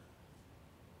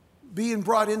 being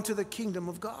brought into the kingdom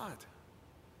of God.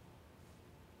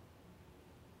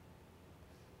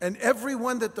 And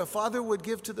everyone that the Father would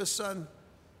give to the Son,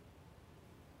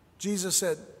 Jesus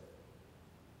said,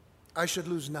 I should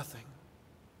lose nothing.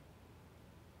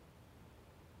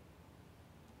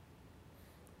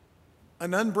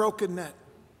 an unbroken net.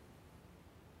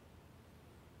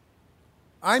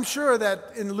 I'm sure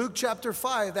that in Luke chapter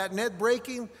 5, that net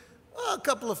breaking, a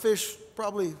couple of fish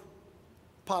probably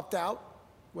popped out,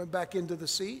 went back into the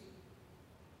sea.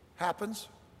 Happens.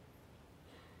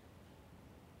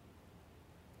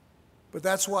 But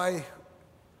that's why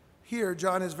here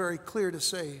John is very clear to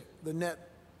say the net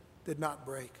did not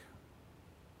break.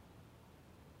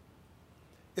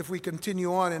 If we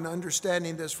continue on in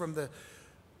understanding this from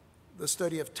the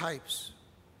study of types.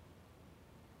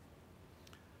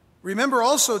 Remember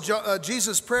also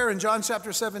Jesus' prayer in John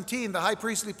chapter 17, the high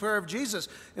priestly prayer of Jesus.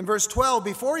 In verse 12,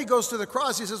 before he goes to the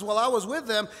cross, he says, "While I was with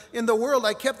them in the world,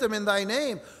 I kept them in thy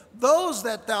name. Those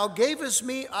that thou gavest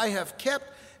me, I have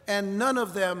kept, and none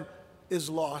of them is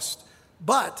lost,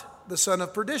 but the son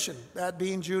of perdition," that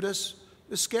being Judas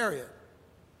Iscariot,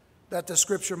 that the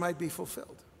scripture might be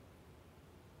fulfilled.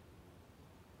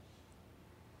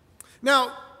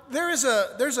 Now, there's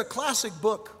a classic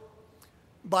book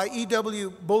by E.W.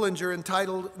 Bullinger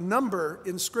entitled Number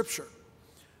in Scripture.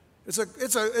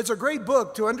 It's a great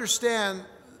book to understand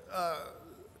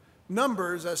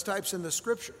numbers as types in the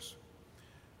Scriptures.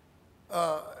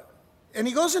 And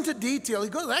he goes into detail. He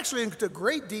goes actually into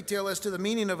great detail as to the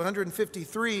meaning of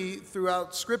 153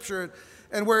 throughout Scripture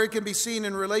and where it can be seen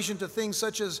in relation to things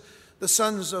such as the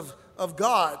sons of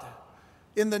God.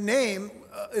 In the name,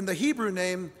 in the Hebrew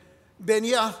name,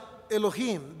 Benyah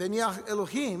Elohim. Benyah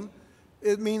Elohim,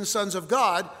 it means sons of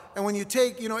God. And when you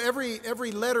take,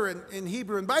 every letter in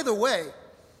Hebrew, and by the way,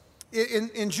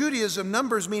 in Judaism,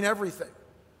 numbers mean everything.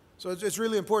 So it's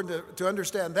really important to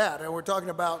understand that. And we're talking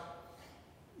about,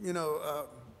 a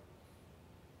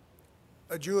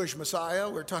Jewish Messiah.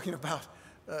 We're talking about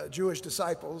Jewish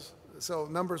disciples. So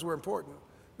numbers were important.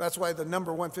 That's why the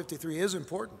number 153 is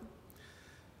important.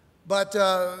 But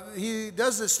he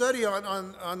does this study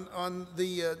on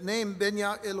the name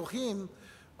Benyah Elohim.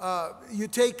 You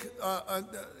take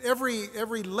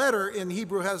every letter in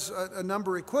Hebrew has a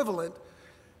number equivalent,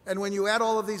 and when you add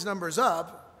all of these numbers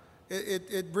up,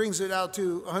 it brings it out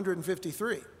to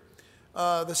 153.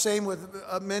 The same with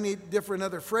many different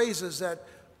other phrases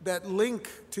that link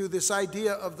to this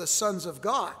idea of the sons of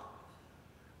God.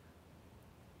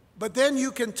 But then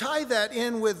you can tie that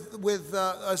in with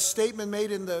a statement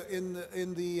made in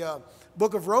the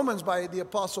book of Romans by the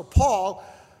Apostle Paul.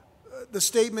 The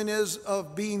statement is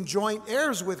of being joint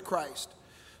heirs with Christ.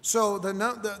 So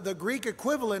the Greek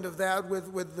equivalent of that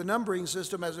with the numbering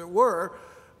system, as it were,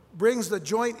 brings the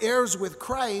joint heirs with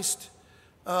Christ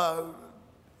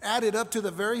added up to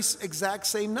the very exact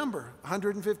same number,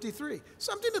 153.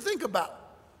 Something to think about.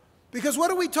 Because what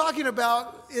are we talking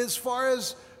about as far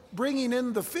as bringing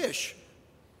in the fish?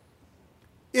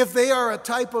 If they are a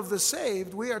type of the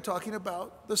saved, we are talking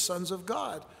about the sons of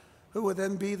God, who would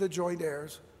then be the joint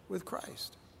heirs with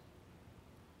Christ.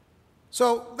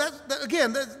 So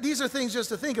these are things just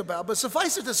to think about. But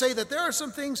suffice it to say that there are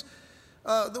some things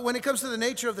that when it comes to the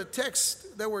nature of the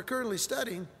text that we're currently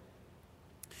studying,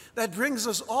 that brings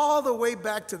us all the way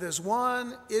back to this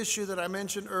one issue that I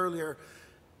mentioned earlier.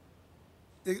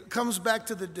 It comes back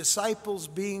to the disciples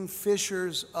being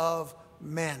fishers of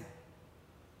men.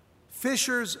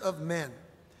 Fishers of men.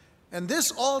 And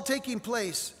this all taking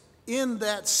place in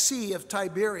that Sea of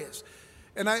Tiberias.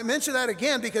 And I mention that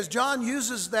again because John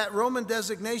uses that Roman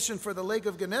designation for the Lake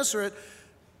of Gennesaret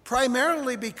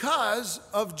primarily because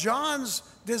of John's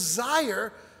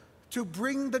desire to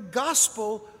bring the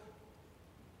gospel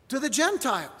to the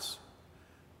Gentiles.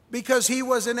 Because he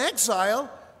was in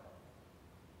exile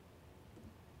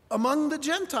among the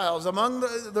Gentiles, among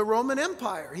the Roman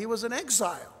Empire. He was in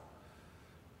exile.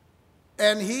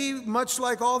 And he, much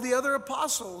like all the other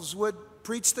apostles, would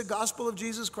preach the gospel of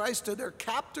Jesus Christ to their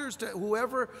captors, to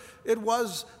whoever it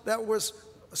was that was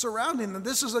surrounding them.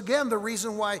 This is, again, the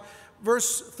reason why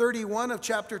verse 31 of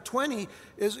chapter 20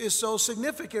 is so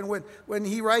significant when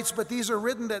he writes, "But these are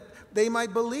written that they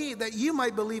might believe, that you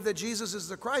might believe that Jesus is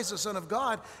the Christ, the Son of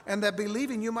God, and that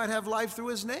believing you might have life through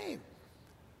his name."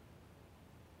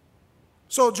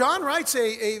 So John writes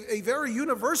a very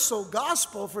universal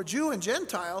gospel for Jew and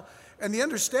Gentile, and the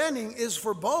understanding is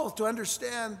for both to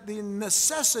understand the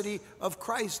necessity of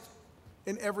Christ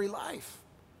in every life.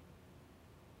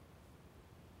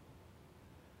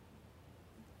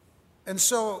 And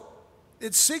so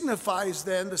it signifies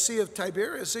then, the Sea of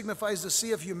Tiberias signifies the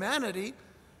sea of humanity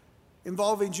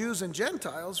involving Jews and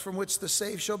Gentiles from which the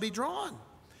saved shall be drawn.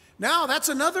 Now, that's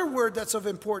another word that's of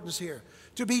importance here,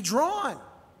 to be drawn.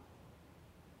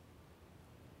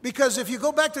 Because if you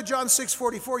go back to John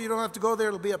 6:44, you don't have to go there,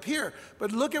 it'll be up here.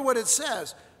 But look at what it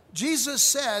says. Jesus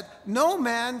said, "No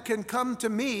man can come to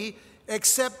me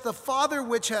except the Father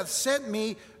which hath sent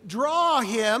me draw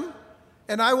him,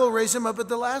 and I will raise him up at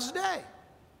the last day.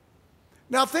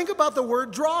 Now think about the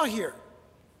word draw here.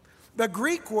 The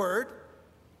Greek word,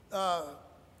 I'll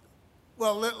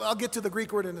get to the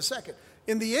Greek word in a second.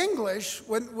 In the English,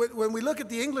 when we look at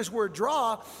the English word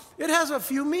draw, it has a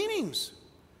few meanings.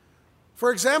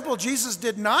 For example, Jesus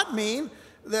did not mean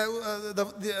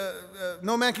that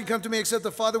no man can come to me except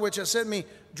the Father which has sent me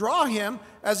draw him,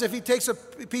 as if he takes a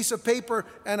piece of paper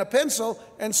and a pencil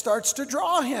and starts to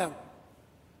draw him.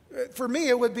 For me,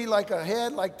 it would be like a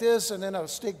head like this and then a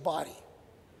stick body.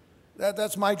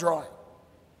 That's my drawing.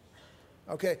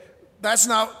 Okay, that's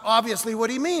not obviously what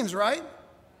he means, right?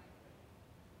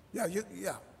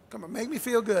 Yeah, come on, make me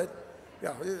feel good.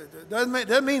 Yeah, it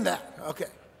doesn't mean that. Okay,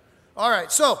 all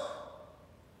right, so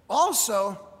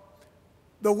also,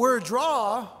 the word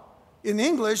draw in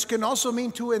English can also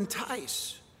mean to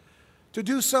entice, to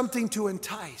do something to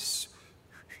entice.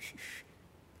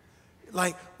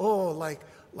 Like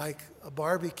a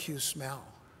barbecue smell.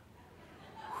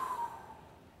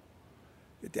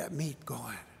 Get that meat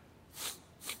going.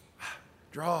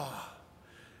 Draw.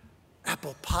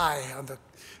 Apple pie on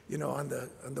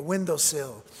the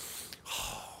windowsill.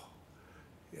 Oh,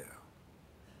 yeah.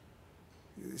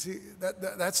 You see,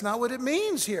 that's not what it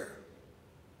means here.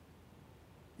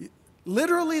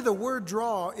 Literally, the word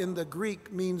draw in the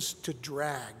Greek means to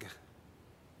drag.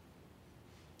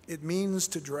 It means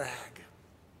to drag.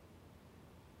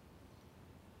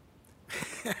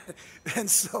 And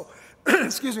so,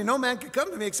 no man can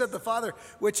come to me except the Father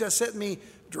which has sent me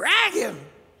drag him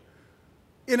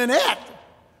in a net.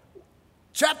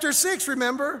 Chapter 6,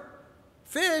 remember?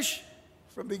 Fish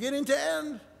from beginning to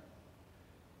end.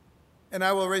 And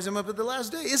I will raise him up at the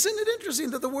last day. Isn't it interesting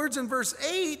that the words in verse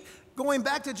 8, going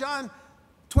back to John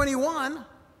 21,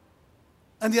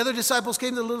 and the other disciples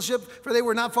came to the little ship, for they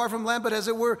were not far from land, but as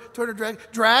it were, toward a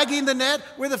dragging the net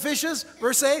where the fishes,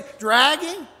 verse 8,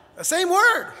 dragging, the same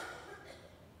word.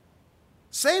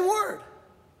 Same word.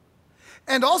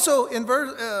 And also in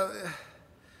verse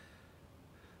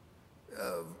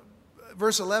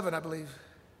 11, I believe.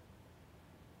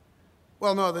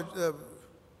 Well, no,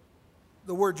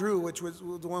 the word drew, which was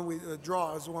the one we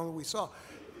draw, is the one we saw.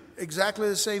 Exactly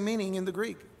the same meaning in the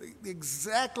Greek.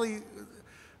 Exactly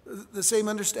the same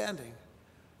understanding.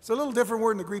 It's a little different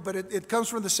word in the Greek, but it comes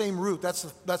from the same root. That's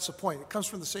the point. It comes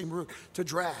from the same root, to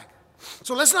drag.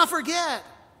 So let's not forget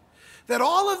that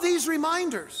all of these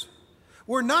reminders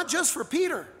were not just for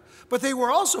Peter, but they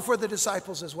were also for the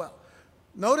disciples as well.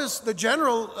 Notice the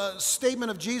general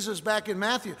statement of Jesus back in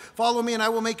Matthew, follow me and I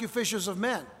will make you fishers of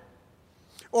men.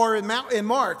 Or in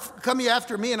Mark, come ye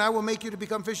after me and I will make you to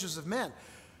become fishers of men.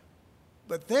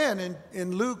 But then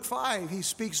in Luke 5, he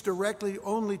speaks directly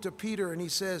only to Peter and he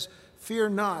says, fear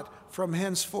not, from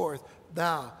henceforth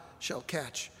thou shalt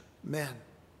catch men.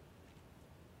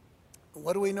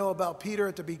 What do we know about Peter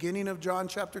at the beginning of John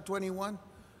chapter 21?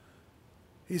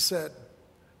 He said,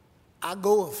 I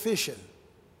go a-fishing.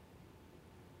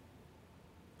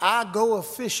 I go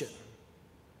a-fishing.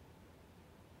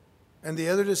 And the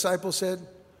other disciples said,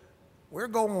 we're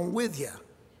going with you.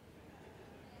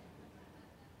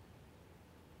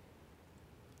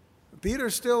 Peter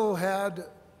still had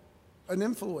an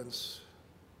influence.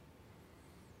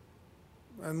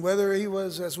 And whether he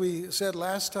was, as we said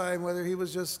last time, whether he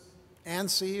was just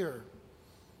antsy or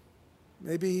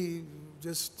maybe he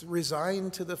just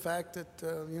resigned to the fact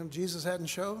that Jesus hadn't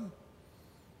shown,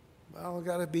 well, we've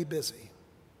got to be busy.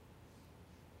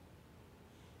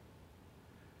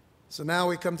 So now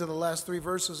we come to the last three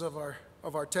verses of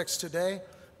our text today,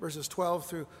 verses 12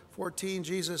 through 14.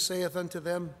 Jesus saith unto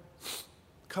them,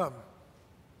 come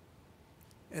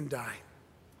and dine.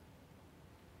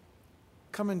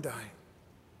 Come and dine.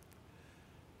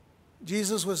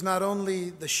 Jesus was not only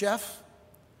the chef,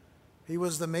 he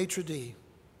was the maitre d'.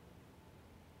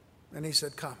 And he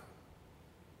said, come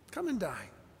and dine.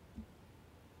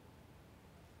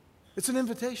 It's an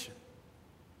invitation.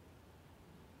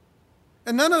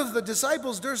 And none of the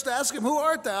disciples durst ask him, who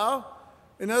art thou?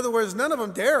 In other words, none of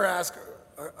them dare ask,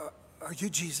 are you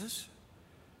Jesus?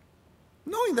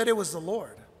 Knowing that it was the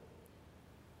Lord.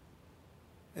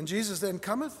 And Jesus then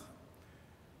cometh.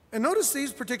 And notice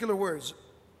these particular words.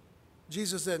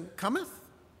 Jesus then cometh,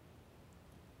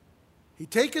 he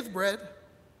taketh bread,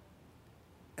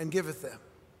 and giveth them.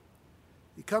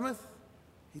 He cometh,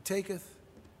 he taketh,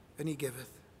 and he giveth.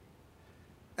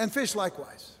 And fish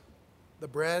likewise, the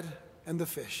bread and the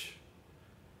fish.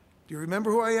 Do you remember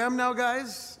who I am now,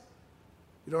 guys?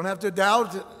 You don't have to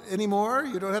doubt anymore.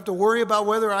 You don't have to worry about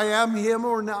whether I am him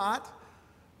or not,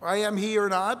 or I am he or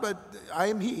not, but I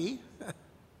am he.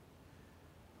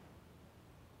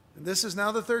 And this is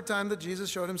now the third time that Jesus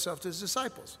showed himself to his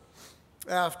disciples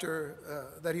after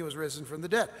that he was risen from the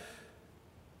dead.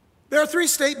 There are three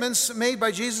statements made by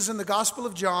Jesus in the Gospel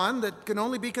of John that can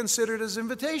only be considered as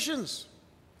invitations.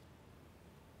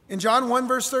 In John 1,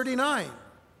 verse 39,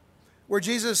 where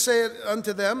Jesus said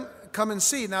unto them, come and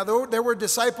see. Now, there were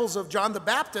disciples of John the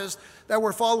Baptist that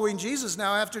were following Jesus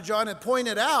now after John had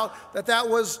pointed out that that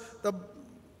was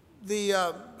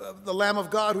the Lamb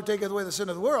of God who taketh away the sin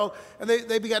of the world. And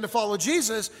they began to follow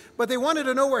Jesus, but they wanted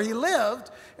to know where he lived.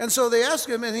 And so they asked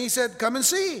him, and he said, come and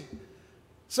see.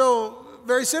 So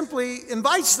very simply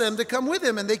invites them to come with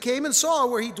him. And they came and saw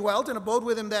where he dwelt and abode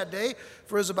with him that day,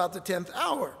 for it was about the 10th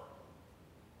hour.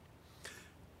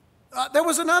 There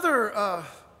was another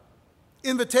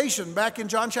invitation back in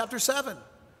John chapter 7.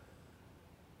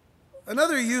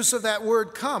 Another use of that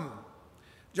word come.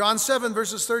 John 7,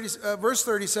 verse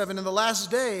 37, in the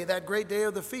last day, that great day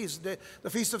of the feast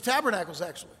of Tabernacles,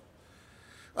 actually.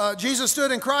 Jesus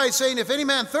stood and cried, saying, if any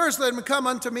man thirst, let him come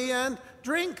unto me and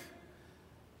drink.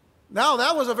 Now,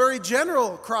 that was a very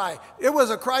general cry. It was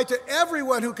a cry to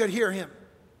everyone who could hear him.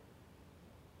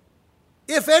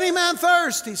 If any man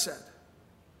thirst, he said,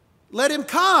 let him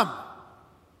come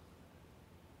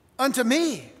unto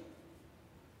me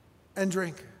and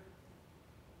drink.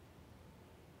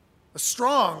 A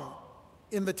strong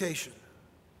invitation.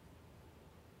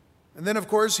 And then, of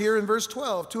course, here in verse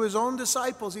 12, to his own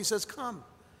disciples, he says, come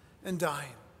and dine.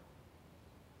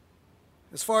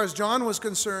 As far as John was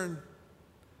concerned,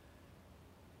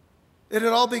 it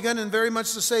had all begun in very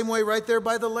much the same way right there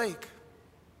by the lake.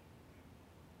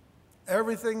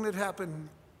 Everything that happened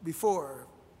before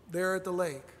there at the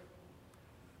lake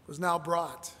was now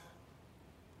brought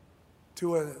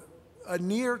to a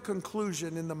near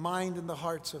conclusion in the mind and the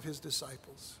hearts of his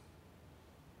disciples.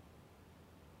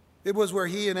 It was where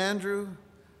he and Andrew,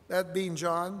 that being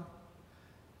John,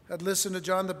 had listened to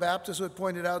John the Baptist who had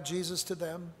pointed out Jesus to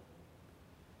them.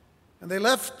 And they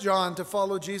left John to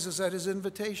follow Jesus at his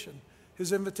invitation.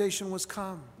 His invitation was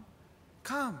come,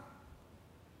 come.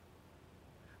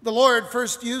 The Lord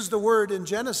first used the word in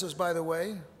Genesis, by the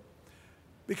way,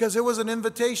 because it was an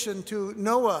invitation to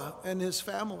Noah and his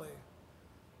family.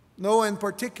 Noah in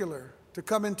particular, to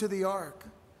come into the ark.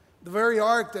 The very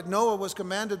ark that Noah was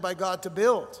commanded by God to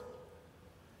build.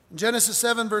 In Genesis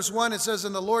 7, verse 1, it says,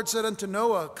 and the Lord said unto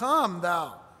Noah, come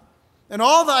thou, and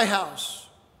all thy house,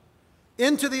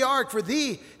 into the ark, for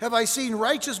thee have I seen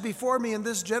righteous before me in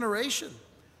this generation.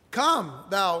 Come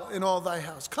thou and all thy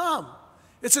house. Come.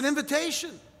 It's an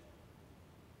invitation.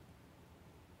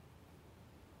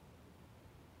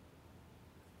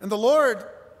 And the Lord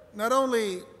not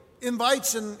only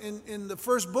invites in the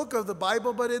first book of the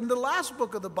Bible, but in the last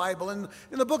book of the Bible, in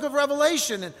the book of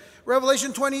Revelation, in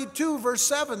Revelation 22, verse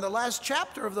 7, the last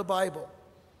chapter of the Bible.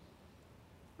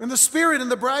 And the Spirit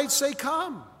and the bride say,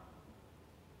 come.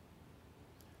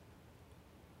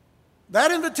 That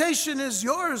invitation is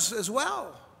yours as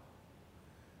well.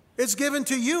 It's given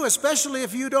to you, especially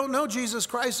if you don't know Jesus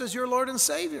Christ as your Lord and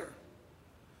Savior.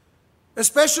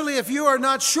 Especially if you are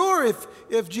not sure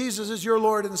if Jesus is your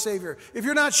Lord and Savior. If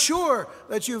you're not sure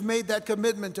that you've made that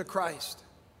commitment to Christ.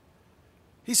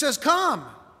 He says, come.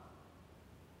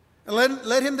 And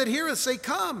let him that heareth say,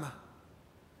 come.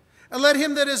 And let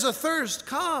him that is athirst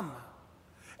come.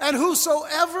 And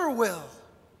whosoever will.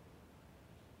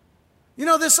 You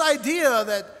know, this idea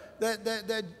that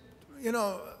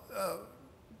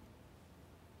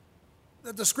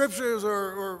the scriptures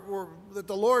or that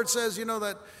the Lord says, he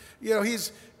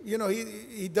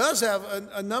does have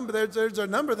a number. There's a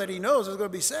number that he knows is going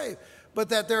to be saved, but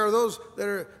that there are those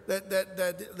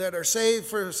that are saved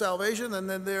for salvation, and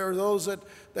then there are those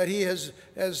that he has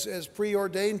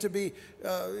preordained to be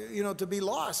to be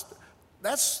lost.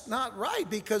 That's not right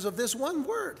because of this one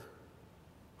word,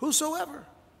 whosoever.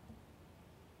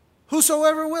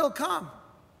 Whosoever will come.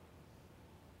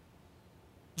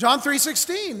 John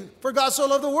 3:16, for God so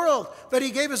loved the world that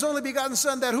he gave his only begotten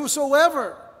Son, that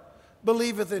whosoever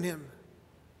believeth in him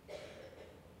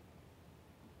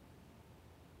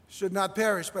should not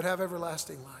perish but have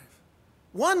everlasting life.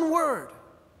 One word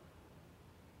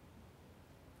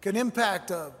can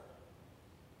impact a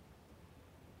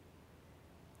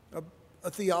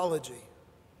theology.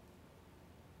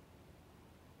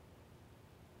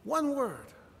 One word.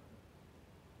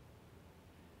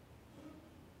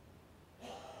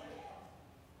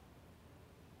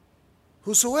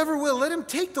 Whosoever will, let him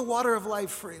take the water of life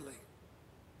freely.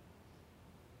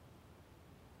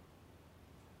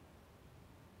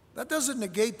 That doesn't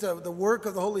negate the work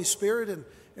of the Holy Spirit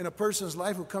in a person's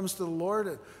life who comes to the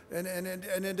Lord, and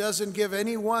it doesn't give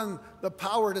anyone the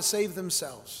power to save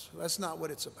themselves. That's not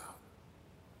what it's about.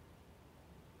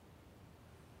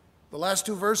 The last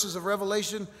two verses of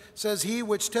Revelation says, "He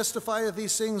which testifieth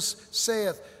these things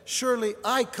saith, Surely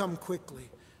I come quickly."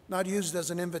 Not used as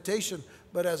an invitation,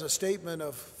 but as a statement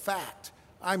of fact.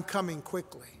 I'm coming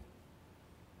quickly.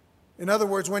 In other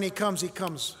words, when he comes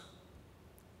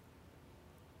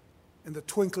in the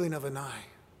twinkling of an eye.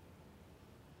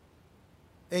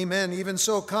 Amen. Even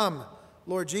so, come,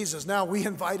 Lord Jesus. Now we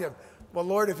invite him. Well,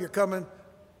 Lord, if you're coming,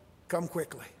 come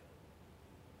quickly.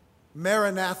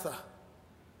 Maranatha.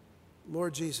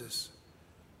 Lord Jesus,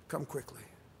 come quickly.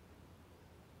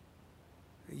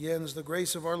 Again, the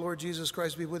grace of our Lord Jesus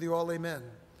Christ be with you all. Amen.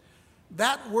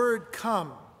 That word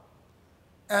come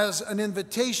as an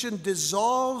invitation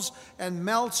dissolves and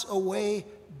melts away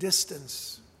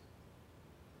distance.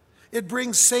 It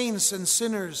brings saints and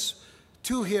sinners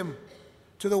to him,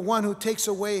 to the one who takes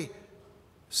away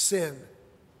sin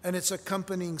and its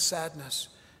accompanying sadness,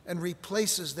 and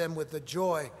replaces them with the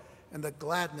joy and the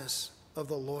gladness of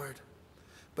the Lord.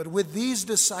 But with these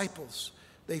disciples,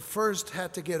 they first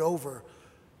had to get over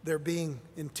their being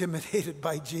intimidated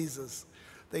by Jesus.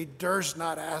 They durst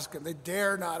not ask him. They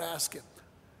dare not ask him,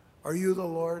 "Are you the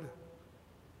Lord?"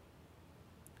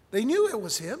 They knew it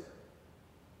was him,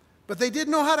 but they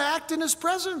didn't know how to act in his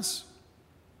presence.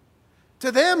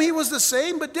 To them, he was the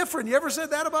same but different. You ever said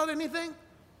that about anything?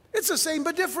 It's the same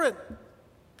but different.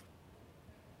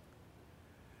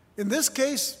 In this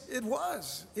case, it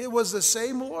was. It was the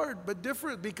same Lord, but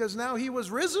different, because now he was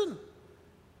risen.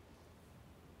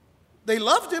 They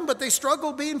loved him, but they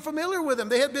struggled being familiar with him.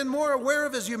 They had been more aware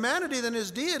of his humanity than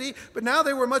his deity, but now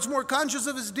they were much more conscious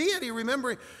of his deity,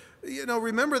 remember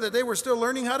that they were still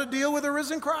learning how to deal with the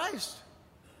risen Christ.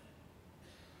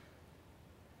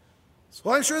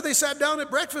 So I'm sure they sat down at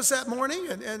breakfast that morning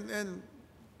and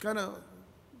kind of,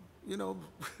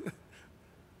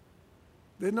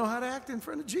 didn't know how to act in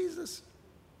front of Jesus.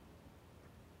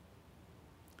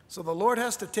 So the Lord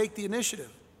has to take the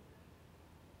initiative.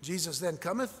 Jesus then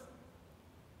cometh,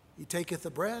 he taketh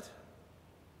the bread,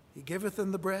 he giveth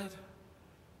them the bread,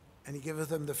 and he giveth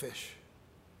them the fish.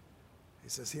 He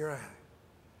says, "Here I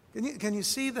am." Can you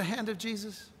see the hand of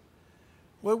Jesus?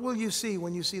 What will you see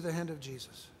when you see the hand of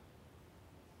Jesus?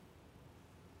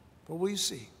 What will you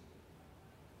see?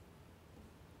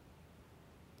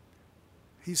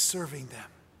 He's serving them.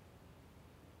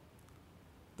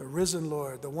 The risen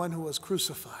Lord, the one who was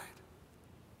crucified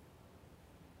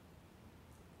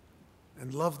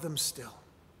and loved them still.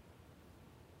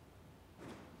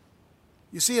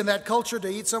 You see, in that culture, to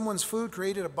eat someone's food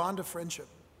created a bond of friendship.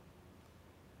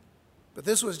 But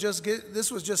this was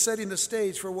just setting the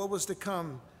stage for what was to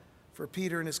come for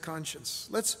Peter and his conscience.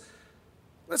 Let's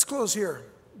close here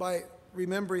by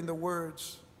remembering the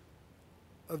words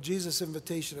of Jesus'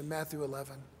 invitation in Matthew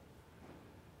 11.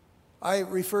 I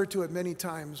refer to it many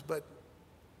times, but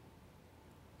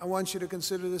I want you to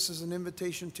consider this as an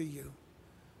invitation to you.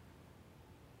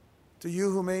 To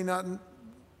you who may not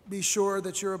be sure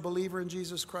that you're a believer in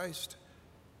Jesus Christ,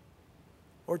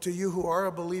 or to you who are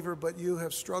a believer but you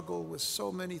have struggled with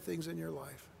so many things in your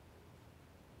life,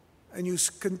 and you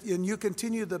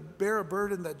continue to bear a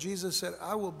burden that Jesus said,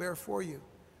 "I will bear for you."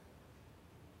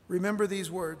 Remember these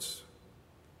words.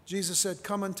 Jesus said,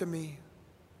 "Come unto me,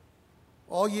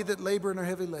 all ye that labor and are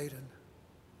heavy laden,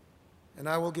 and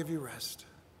I will give you rest.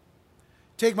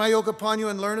 Take my yoke upon you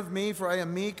and learn of me, for I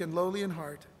am meek and lowly in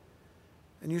heart,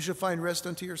 and you shall find rest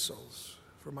unto your souls.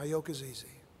 For my yoke is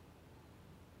easy,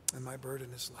 and my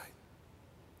burden is light."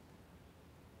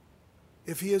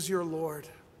 If he is your Lord,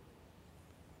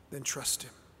 then trust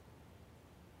him.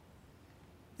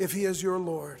 If he is your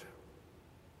Lord,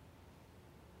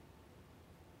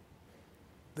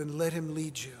 then let him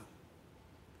lead you.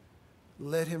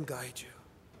 Let him guide you.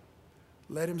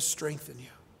 Let him strengthen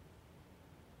you.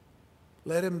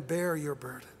 Let him bear your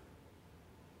burden.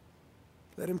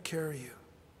 Let him carry you.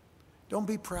 Don't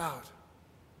be proud.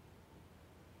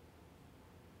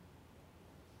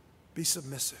 Be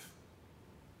submissive,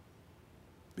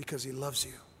 because he loves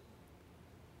you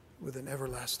with an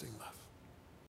everlasting love.